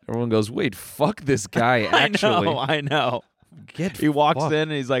 Everyone goes, wait, fuck this guy, actually. I know. Get He walks fucked. in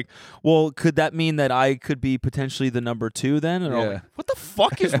and he's like, well, could that mean that I could be potentially the number 2 then? And I'm Yeah. like, what the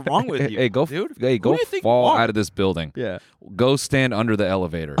fuck is wrong with you, Hey, go, dude? Hey, Who go do you think fall you are? out of this building. Yeah. Go stand under the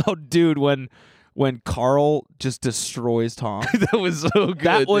elevator. Oh, dude, when Carl just destroys Tom. That was so good,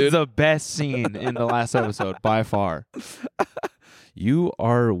 That was dude. the best scene in the last episode by far. You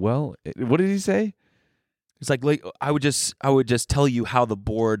are, well, what did he say? It's like I would just tell you how the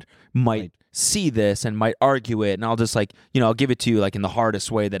board might see this and might argue it, and I'll just I'll give it to you in the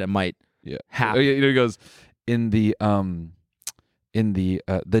hardest way that it might happen. Oh, yeah, he goes, in the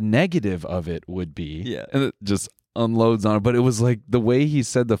negative of it would be, Yeah. and it just unloads on it. But it was the way he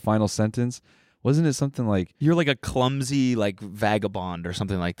said the final sentence. Wasn't it something like, You're like a clumsy vagabond or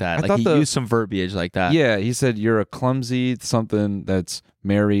something like that. I thought he used some verbiage like that. yeah, he said you're a clumsy something that's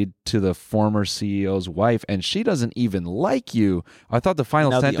married to the former CEO's wife, and she doesn't even like you. I thought the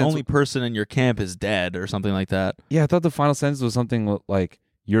final Now sentence. the only person in your camp is dead or something like that. Yeah, I thought the final sentence was something like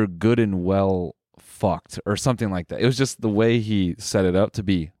you're good and well fucked or something like that. It was just the way he set it up to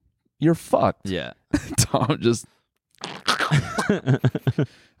be, you're fucked. Yeah. Tom just,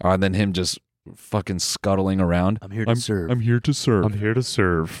 and then him just fucking scuttling around. I'm here to serve. I'm here to serve. I'm here to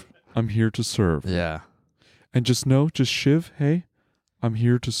serve. I'm here to serve. Yeah. And just Shiv, hey, I'm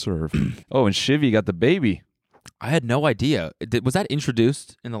here to serve. Oh, and Shivy got the baby. I had no idea. Was that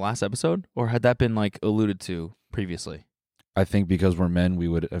introduced in the last episode, or had that been alluded to previously? I think because we're men, we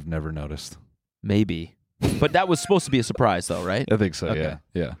would have never noticed. Maybe. But that was supposed to be a surprise, though, right? I think so. Okay.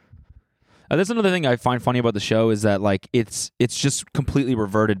 Yeah. That's another thing I find funny about the show is that it's just completely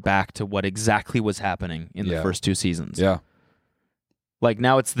reverted back to what exactly was happening in the first 2 seasons. Yeah. Like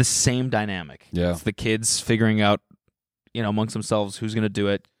now it's the same dynamic. Yeah. It's the kids figuring out, amongst themselves who's going to do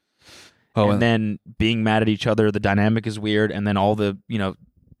it. Oh, and then being mad at each other, the dynamic is weird, and then all the,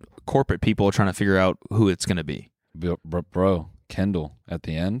 corporate people are trying to figure out who it's going to be. Bro, Kendall at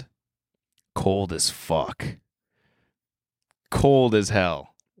the end. Cold as fuck. Cold as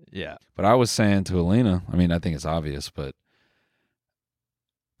hell. Yeah. But I was saying to Alina, I mean, I think it's obvious, but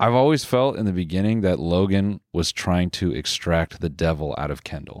I've always felt in the beginning that Logan was trying to extract the devil out of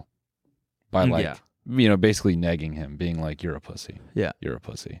Kendall by basically negging him, being like, you're a pussy. Yeah. You're a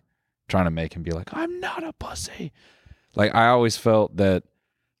pussy. Trying to make him be like, I'm not a pussy. Like, I always felt that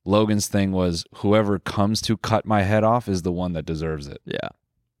Logan's thing was whoever comes to cut my head off is the one that deserves it. Yeah.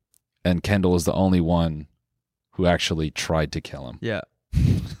 And Kendall is the only one who actually tried to kill him. Yeah.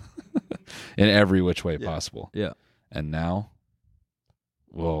 In every which way possible. Yeah. And now,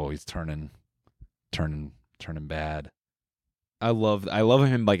 whoa, he's turning bad. I love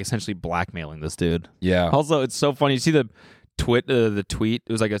him like essentially blackmailing this dude. Yeah. Also, it's so funny. You see the tweet?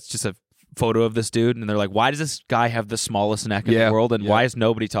 It was like it's just a photo of this dude, and they're like, "Why does this guy have the smallest neck in the world, and why is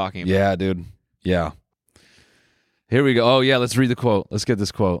nobody talking about it?" Yeah, dude. Yeah. Here we go. Oh yeah, let's read the quote. Let's get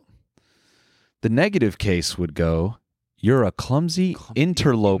this quote. The negative case would go, "You're a clumsy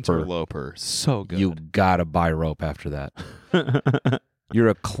interloper." Interloper, so good. You gotta buy rope after that. You're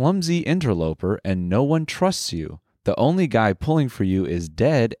a clumsy interloper, and no one trusts you. The only guy pulling for you is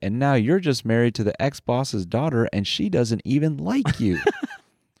dead, and now you're just married to the ex-boss's daughter, and she doesn't even like you.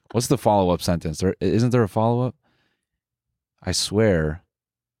 What's the follow-up sentence? Isn't there a follow-up? I swear.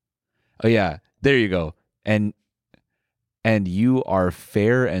 Oh, yeah. There you go. And you are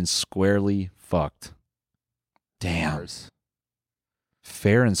fair and squarely fucked. Damn.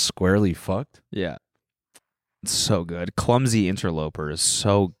 Fair and squarely fucked? Yeah. It's so good. Clumsy interloper is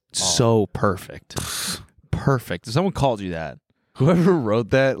so perfect. Perfect. If someone called you that. Whoever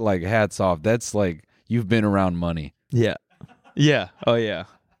wrote that, like, hats off. That's like, you've been around money. Yeah. Yeah. Oh, yeah.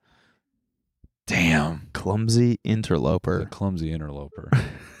 Damn. Clumsy interloper. The clumsy interloper.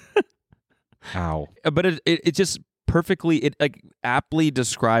 Ow. But it just perfectly, it like aptly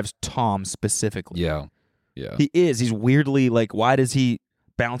describes Tom specifically. Yeah. Yeah. He's weirdly like, why does he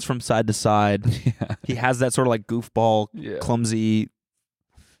bounce from side to side? Yeah. He has that sort of like goofball, clumsy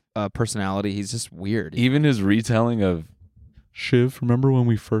personality. He's just weird. Even his retelling of Shiv, remember when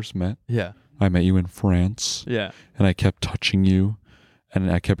we first met? Yeah. I met you in France. Yeah. And I kept touching you. And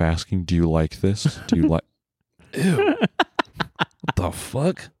I kept asking, do you like this? Do you like... Ew. What the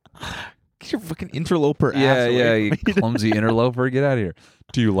fuck? Get your fucking interloper yeah, ass Yeah, away you clumsy interloper. Get out of here.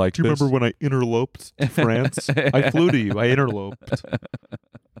 Do you like this? Do you remember when I interloped to France? I flew to you. I interloped.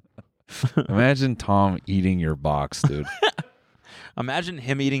 Imagine Tom eating your box, dude. Imagine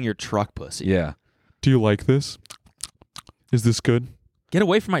him eating your truck pussy. Yeah. Do you like this? Is this good? Get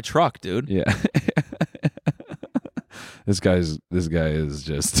away from my truck, dude. Yeah. This guy is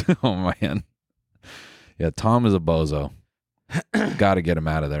just, oh man. Yeah, Tom is a bozo. Got to get him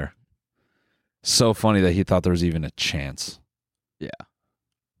out of there. So funny that he thought there was even a chance. Yeah.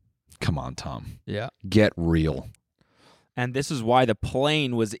 Come on, Tom. Yeah. Get real. And this is why the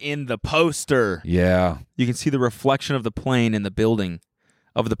plane was in the poster. Yeah. You can see the reflection of the plane in the building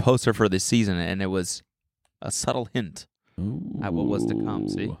of the poster for this season, and it was a subtle hint at what was to come.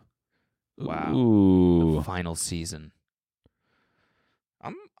 See? Wow. Ooh. The final season.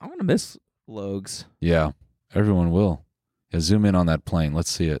 I'm gonna miss Logs. Yeah. Everyone will. Yeah, zoom in on that plane.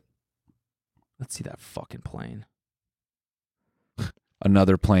 Let's see it. Let's see that fucking plane.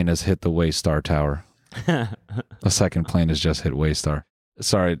 Another plane has hit the Waystar Tower. A second plane has just hit Waystar.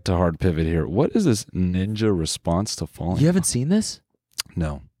 Sorry to hard pivot here. What is this ninja response to falling? You haven't seen this?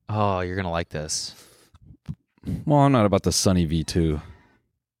 No. Oh, you're gonna like this. Well, I'm not about the Sunny V2.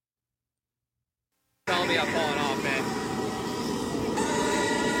 Tell me I'm falling off, man.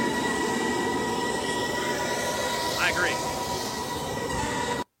 I agree.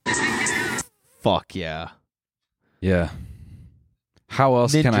 Fuck yeah. Yeah. How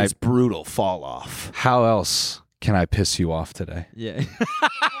else can I... brutal fall off. How else can I piss you off today? Yeah.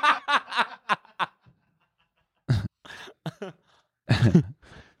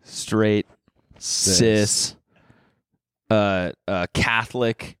 Straight, cis,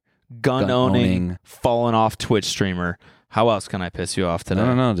 Catholic, gun-owning, fallen off Twitch streamer. How else can I piss you off today?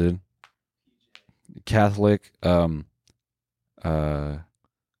 No, dude. Catholic, blue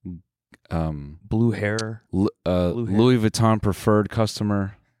hair, Louis Vuitton preferred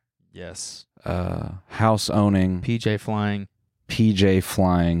customer. Yes. House owning, PJ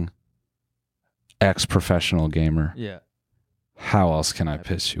flying, ex-professional gamer. Yeah. How else can I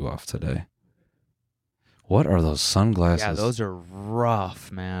piss you off today? What are those sunglasses? Yeah, those are rough,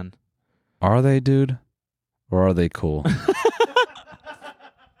 man. Are they, dude? Or are they cool?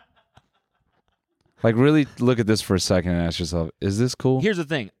 Like, really look at this for a second and ask yourself, is this cool? Here's the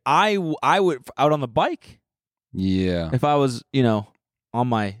thing. I would, out on the bike, Yeah. if I was, on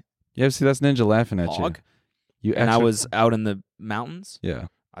my Yeah, see, that's Ninja laughing at hog, you. and I was out in the mountains, Yeah.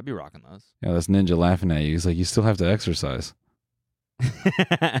 I'd be rocking those. Yeah, that's Ninja laughing at you. He's like, you still have to exercise.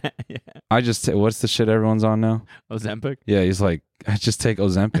 Yeah. I just, what's the shit everyone's on now? Ozempic? Yeah, he's like, I just take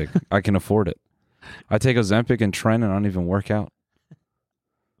Ozempic. I can afford it. I take Ozempic and Tren and I don't even work out.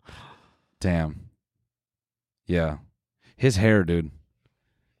 Damn. Yeah. His hair, dude.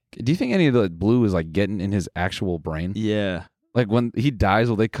 Do you think any of the blue is like getting in his actual brain? Yeah. Like when he dies,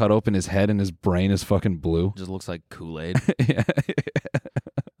 will they cut open his head and his brain is fucking blue? Just looks like Kool-Aid. Yeah.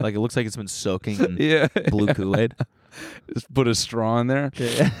 Like it looks like it's been soaking in Yeah. blue Kool-Aid. Just put a straw in there.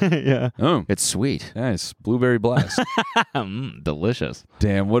 Yeah. Oh. It's sweet. Nice. Blueberry blast. Delicious.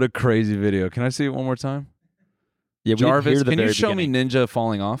 Damn, what a crazy video. Can I see it one more time? Yeah, Jarvis, can you show me Ninja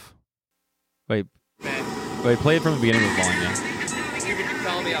falling off? Wait, play it from the beginning with volume, yeah. People keep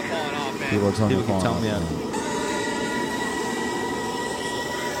telling me I'm falling off, man. People are telling me falling off.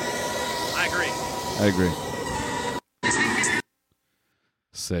 I agree. I agree.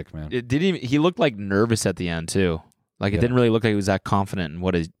 Sick, man. It didn't even, he looked like nervous at the end too. Like it didn't really look like he was that confident in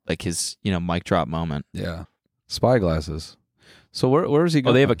what is like his, mic drop moment. Yeah. Spy glasses. So where is he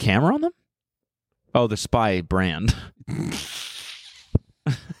going? Oh, they have a camera on them? Oh, the Spy brand.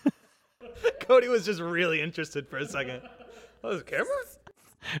 Cody was just really interested for a second. Oh, there's a camera?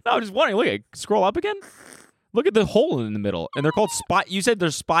 No, I'm just wondering. Look, scroll up again. Look at the hole in the middle. And they're called spy. You said they're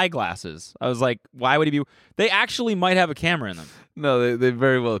spy glasses. I was like, why would he be? They actually might have a camera in them. No, they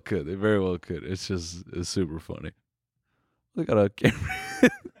very well could. They very well could. It's super funny. They got a camera.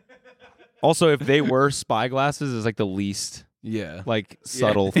 Also, if they were spy glasses, it's like the least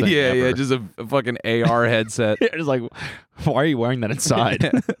subtle thing Yeah, ever. yeah, just a fucking AR headset. It's like, why are you wearing that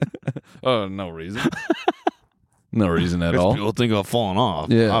inside? Oh, no reason. No reason at all. People think I've fallen off.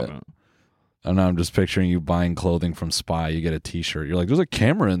 Yeah. And now I'm just picturing you buying clothing from Spy. You get a T-shirt. You're like, there's a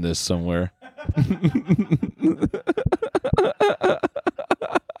camera in this somewhere.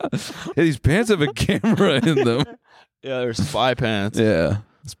 Hey, these pants have a camera in them. Yeah, they're Spy pants. Yeah,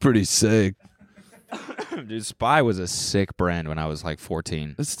 it's pretty sick. Dude, Spy was a sick brand when I was like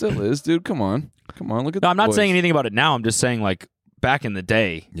 14. It still is, dude. Come on. Look at. No, I'm not boys. saying anything about it now. I'm just saying like back in the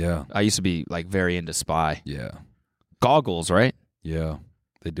day. Yeah. I used to be like very into Spy. Yeah. Goggles, right? Yeah.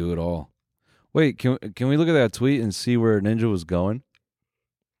 They do it all. Wait, can we look at that tweet and see where Ninja was going?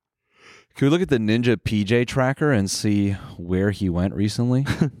 Can we look at the Ninja PJ tracker and see where he went recently?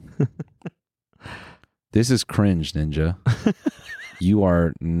 This is cringe, Ninja. You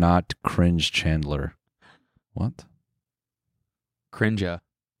are not cringe Chandler. What? Cringe. I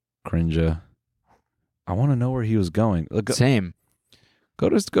want to know where he was going. Look, Same. Go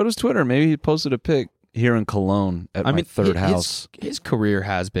to his Twitter. Maybe he posted a pic here in Cologne at my third house. His career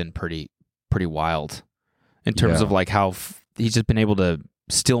has been pretty wild in terms of like how he's just been able to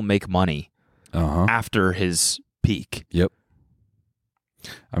still make money after his peak. Yep.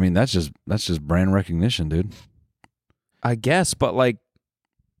 I mean, that's just brand recognition, dude. I guess, but like,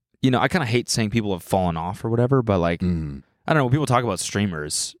 I kind of hate saying people have fallen off or whatever, but like, I don't know, when people talk about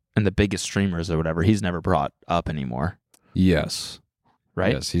streamers and the biggest streamers or whatever, he's never brought up anymore. Yes.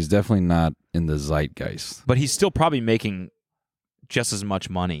 Right? Yes, he's definitely not in the zeitgeist. But he's still probably making just as much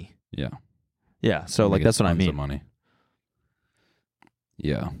money. Yeah. Yeah, so like that's what I mean. Of money.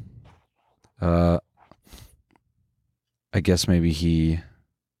 Yeah. I guess maybe he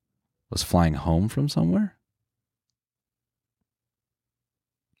was flying home from somewhere.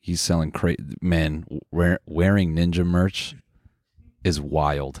 He's selling man, wearing Ninja merch is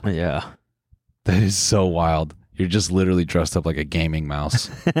wild. Yeah. That is so wild. You're just literally dressed up like a gaming mouse.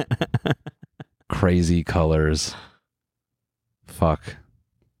 Crazy colors. Fuck.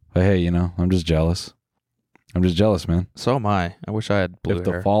 But hey, I'm just jealous. I'm just jealous, man. So am I. I wish I had blue If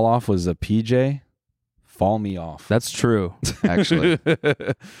hair. the fall off was a PJ, fall me off. That's true, actually.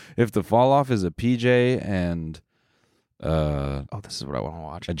 If the fall off is a PJ and this is what I want to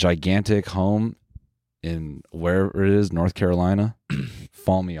watch. a gigantic home in wherever it is, North Carolina,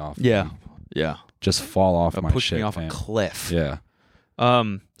 fall me off. Yeah. Man. Yeah. Just fall off my push shit, me off man. a cliff. Yeah.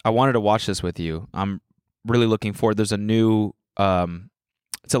 I wanted to watch this with you. I'm really looking forward. There's a new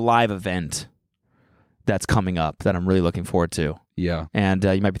it's a live event that's coming up that I'm really looking forward to. Yeah. And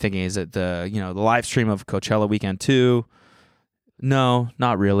you might be thinking, is it the live stream of Coachella Weekend 2? No,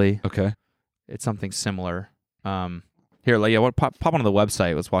 not really. Okay. It's something similar. Here, pop onto the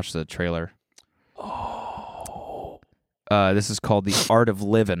website. Let's watch the trailer. Oh, This is called The Art of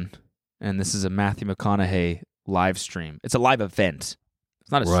Livin, and this is a Matthew McConaughey live stream. It's a live event.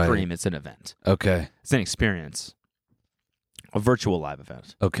 It's not a stream, it's an event. Okay. It's an experience. A virtual live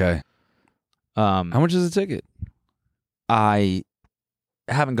event. Okay. How much is the ticket? I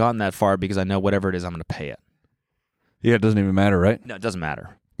haven't gotten that far because I know whatever it is, I'm going to pay it. Yeah, it doesn't even matter, right? No, it doesn't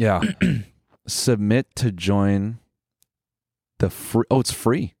matter. Yeah. Submit to join the free. Oh, it's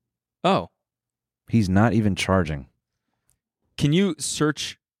free. Oh. He's not even charging. Can you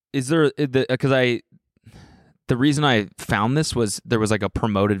search? Is there, because the reason I found this was there was like a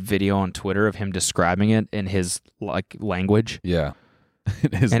promoted video on Twitter of him describing it in his like language. Yeah.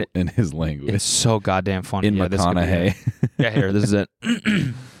 In his language. It's so goddamn funny. In McConaughey. Yeah, here, this is it.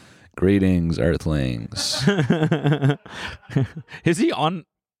 Greetings, Earthlings. Is he on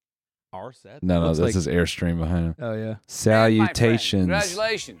our set? No, that's his Airstream behind him. Oh, yeah. Salutations.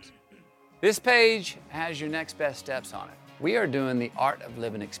 Congratulations. This page has your next best steps on it. We are doing the Art of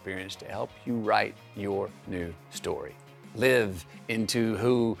Living experience to help you write your new story. Live into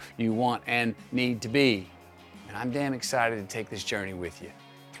who you want and need to be. And I'm damn excited to take this journey with you.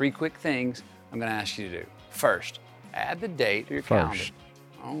 3 quick things I'm going to ask you to do. First, add the date to your calendar.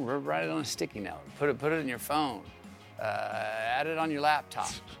 Oh, write it on a sticky note. Put it in your phone. Add it on your laptop.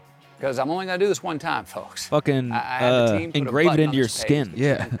 Because I'm only going to do this one time, folks. Fucking engrave it into your skin.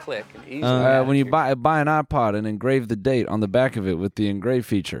 Yeah. Click and easily when you buy an iPod and engrave the date on the back of it with the engrave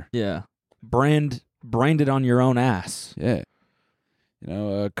feature. Yeah. Brand it on your own ass. Yeah. You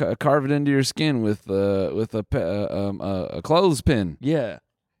know, carve it into your skin with a clothespin. Yeah.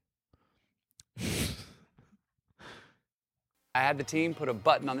 I had the team put a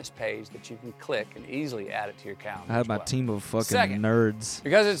button on this page that you can click and easily add it to your calendar. I had my team of fucking Second, nerds.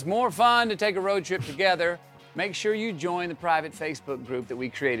 Because it's more fun to take a road trip together, make sure you join the private Facebook group that we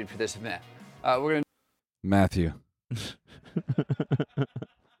created for this event. We're gonna Matthew.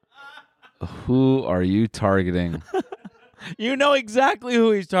 Who are you targeting? You know exactly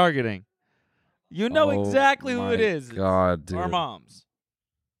who he's targeting. You know exactly who it is. God, dude. Our moms.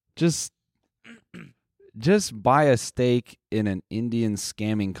 Just buy a stake in an Indian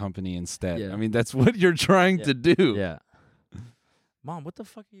scamming company instead. Yeah. I mean, that's what you're trying to do. Yeah. Mom, what the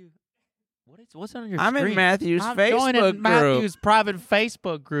fuck are you? What's on your I'm screen? in Matthew's I'm Facebook joining group. Matthew's private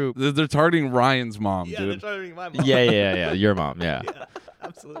Facebook group. They're targeting Ryan's mom, Yeah, dude. they're targeting my mom. Yeah. Your mom, yeah. Yeah,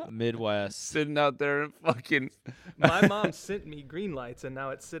 absolutely. Midwest. Sitting out there and fucking... My mom sent me green lights, and now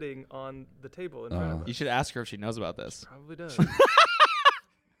it's sitting on the table in front of us. You should ask her if she knows about this. Probably does.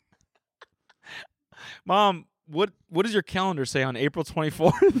 Mom, what does your calendar say on April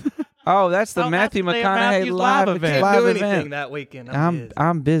 24th? Oh, that's the Oh, Matthew that's the McConaughey Matthew's live event. Can't do anything event. that weekend.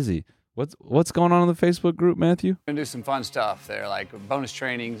 I'm busy. What's going on in the Facebook group, Matthew? We're gonna do some fun stuff there, like bonus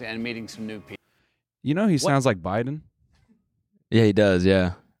trainings and meeting some new people. You know he sounds like Biden. Yeah, he does,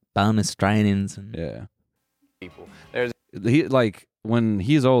 yeah. Bonus trainings. And... Yeah. People. There's He like when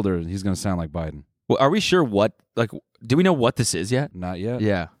he's older, he's gonna sound like Biden. Well, are we sure do we know what this is yet? Not yet.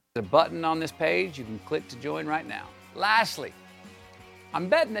 Yeah. a button on this page you can click to join right now. Lastly, I'm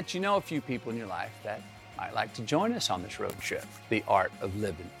betting that you know a few people in your life that might like to join us on this road trip, the Art of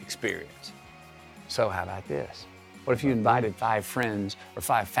Living experience. So how about this? What if you invited 5 friends or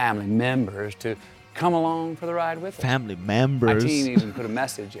 5 family members to come along for the ride with us? Family members. My team even put a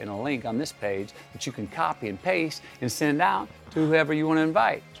message and a link on this page that you can copy and paste and send out to whoever you want to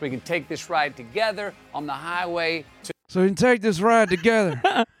invite. So we can take this ride together on the highway to... So we can take this ride together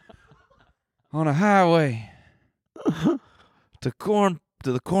on a highway to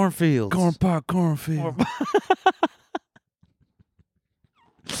the cornfields. Cornfield.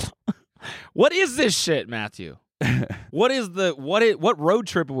 What is this shit, Matthew? What road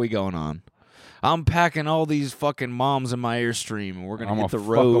trip are we going on? I'm packing all these fucking moms in my Airstream, and we're gonna hit the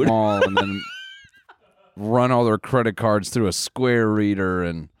road. Fuck them all and then run all their credit cards through a Square reader,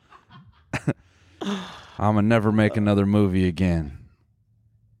 and I'm gonna never make another movie again.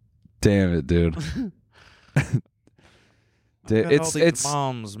 Damn it, dude. It's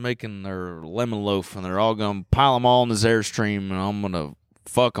moms making their lemon loaf, and they're all gonna pile them all in this Airstream, and I'm gonna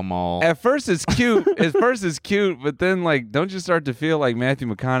fuck them all. At first it's cute. But then, like, don't you start to feel like Matthew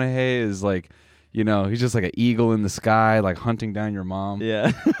McConaughey is like, you know, he's just like an eagle in the sky, like hunting down your mom.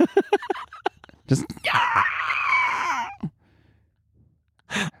 Yeah. Just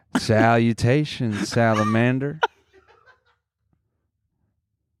salutations, salamander.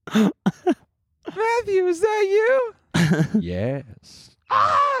 Matthew, is that you? Yes.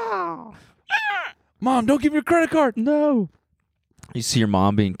 Mom, don't give me your credit card. No. You see your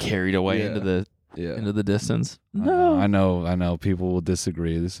mom being carried away into the into the distance. I know. People will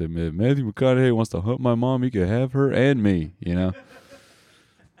disagree. They say, "Man, Matthew McConaughey wants to hunt my mom. He could have her and me." You know,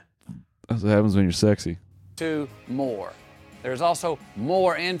 that's what happens when you're sexy. 2 more. There's also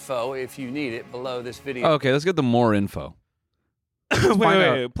more info if you need it below this video. Okay, let's get the more info.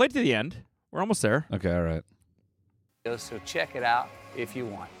 wait. Play it to the end. We're almost there. Okay, all right. So check it out if you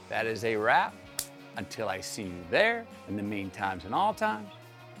want. That is a wrap. Until I see you there, in the meantimes and all times,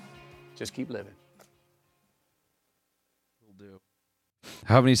 just keep living. Will do.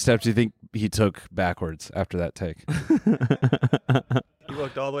 How many steps do you think he took backwards after that take? He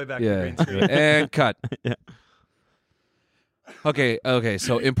looked all the way back to green screen. And cut. Yeah. Okay.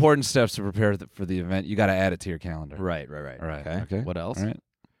 So important steps to prepare for the event. You got to add it to your calendar. Right. All right. Okay. What else? All right.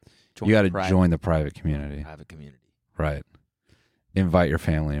 You got to join the private community. Private community. Right. Invite your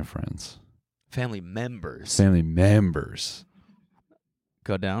family and friends. Family members.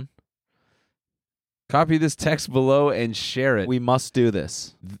 Go down. Copy this text below and share it. We must do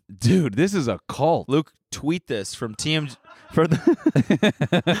this. Dude, this is a cult. Luke, tweet this from TMG from the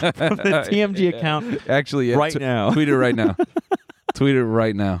TMG account. Actually, yeah, right now. Tweet it right now. Tweet it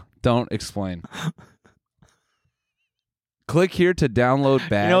right now. Don't explain. Click here to download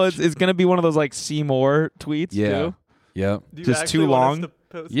badge. You know, it's going to be one of those like see more tweets too. Yep. Just too long.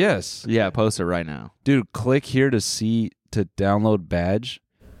 Yes. Yeah, post it right now. Dude, click here to download badge.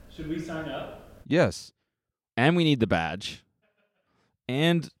 Should we sign up? Yes. And we need the badge.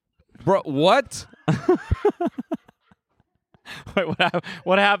 And bro, what? Wait,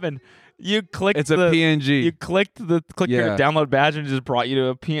 what happened? You clicked It's a PNG. You clicked here to download badge and it just brought you to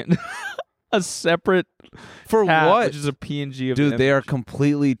a PNG. A separate for tab, what? Which is a PNG of Dude, the they are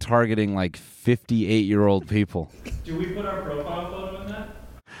completely targeting like 58-year-old people. Do we put our profile photo in that?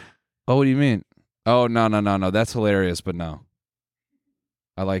 Oh, what do you mean? Oh, no. That's hilarious, but no.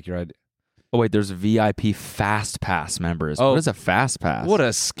 I like your idea. Oh, wait, there's VIP Fast Pass members. What is a Fast Pass? What a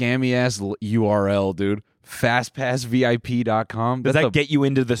scammy-ass URL, dude. FastPassVIP.com. Does that get you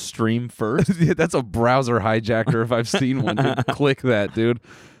into the stream first? That's a browser hijacker if I've seen one. Dude. Click that, dude.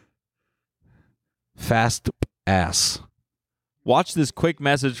 Fast ass. Watch this quick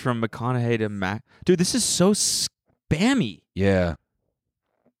message from McConaughey to Mac. Dude, this is so spammy. Yeah.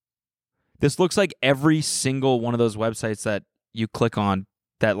 This looks like every single one of those websites that you click on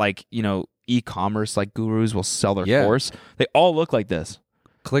that, like, you know, e-commerce like gurus will sell their course. They all look like this.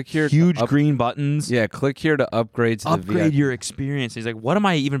 Click here. Huge green buttons. Yeah, click here to upgrade to the VIP. Upgrade your experience. He's like, what am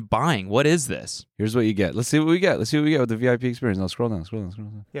I even buying? What is this? Here's what you get. Let's see what we get. Let's see what we get with the VIP experience. Now scroll down.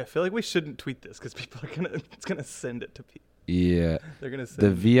 Yeah, I feel like we shouldn't tweet this because people are it's gonna send it to people. Yeah. They're gonna send the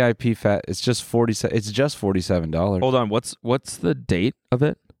VIP it's just $47. Hold on, what's the date of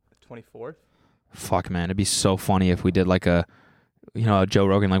it? 24th. Fuck, man, it'd be so funny if we did like a Joe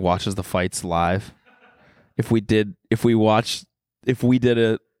Rogan like watches the fights live. If we did a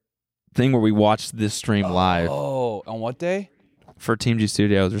thing where we watched this stream live. Oh, on what day? For Team G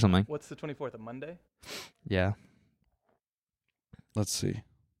Studios or something. What's the 24th? A Monday? Yeah. Let's see.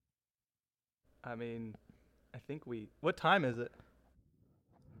 I mean, I think what time is it?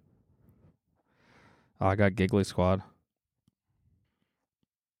 Oh, I got Giggly Squad.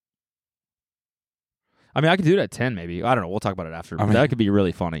 I mean, I could do it at 10 maybe. I don't know. We'll talk about it after. That could be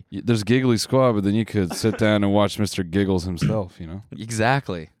really funny. There's Giggly Squad, but then you could sit down and watch Mr. Giggles himself, you know?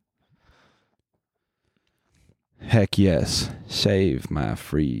 Exactly. Heck yes. Save my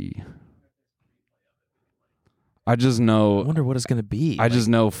free. I just know. I wonder what it's going to be. I just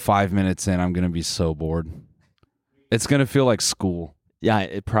know 5 minutes in, I'm going to be so bored. It's going to feel like school. Yeah,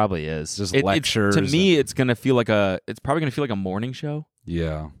 it probably is. Just lectures. To me, it's probably going to feel like a morning show.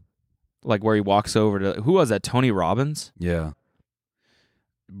 Yeah. Like where he walks over to, who was that? Tony Robbins? Yeah.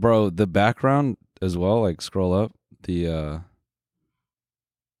 Bro, the background as well, like scroll up. Oh,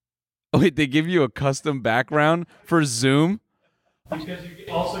 wait, they give you a custom background for Zoom? Because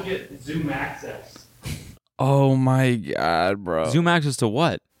you also get Zoom access. Oh my God, bro. Zoom access to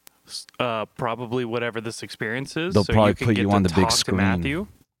what? Probably whatever this experience is. They'll probably you put you on the big screen. To Matthew.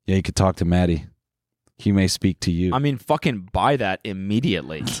 Yeah, you could talk to Maddie. He may speak to you. I mean, fucking buy that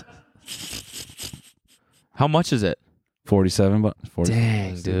immediately. How much is it? $47.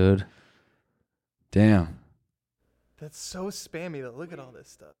 Dang, dude. Damn. That's so spammy though. Look at all this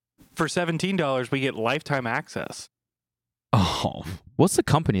stuff. For $17, we get lifetime access. Oh. What's the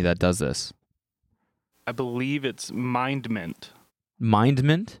company that does this? I believe it's MindMint.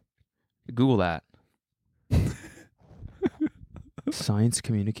 MindMint? Google that. Science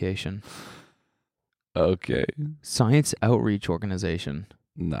Communication. Okay. Science Outreach Organization.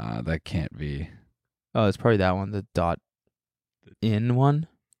 Nah, that can't be. Oh, it's probably that one. The .in one.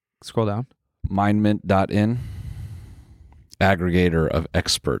 Scroll down. Mindmint.in. Aggregator of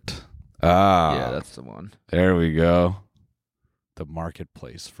expert. Yeah, that's the one. There we go. The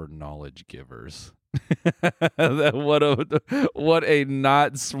marketplace for knowledge givers. What a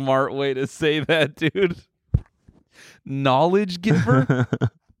not smart way to say that, dude. Knowledge giver?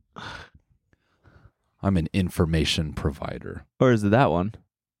 I'm an information provider. Or is it that one?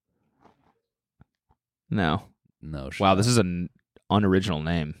 No. Wow, this is an unoriginal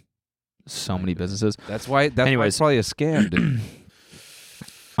name. So many businesses. That's why it's probably a scam, dude.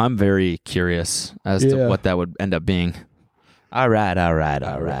 I'm very curious as to what that would end up being. All right.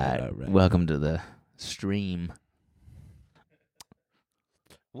 Welcome to the stream.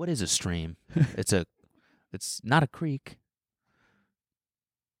 What is a stream? It's not a creek.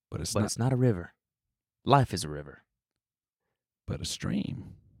 But it's not a river. Life is a river. But a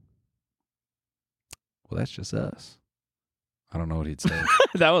stream. Well, that's just us. I don't know what he'd say.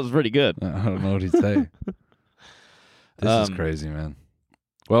 That was pretty good. I don't know what he'd say. This is crazy, man.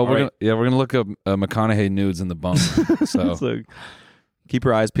 Well, we're gonna look up McConaughey nudes in the bunk. So keep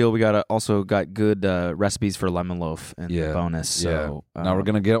your eyes peeled. We also got good recipes for lemon loaf and the bonus. So now we're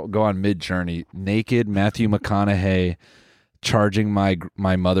gonna go on Mid-Journey. Naked Matthew McConaughey charging my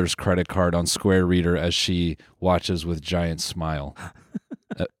mother's credit card on Square Reader as she watches with giant smile.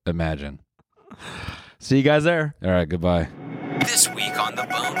 Imagine. See you guys there. All right, goodbye. This week on the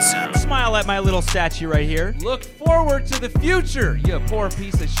Bone Zone. Smile at my little statue right here. Look forward to the future, you poor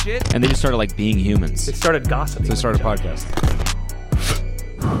piece of shit. And they just started being humans. They started gossiping. So they started a podcast.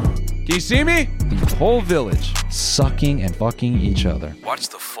 Do you see me? The whole village sucking and fucking each other. Watch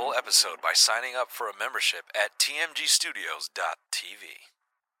the full episode by signing up for a membership at tmgstudios.tv.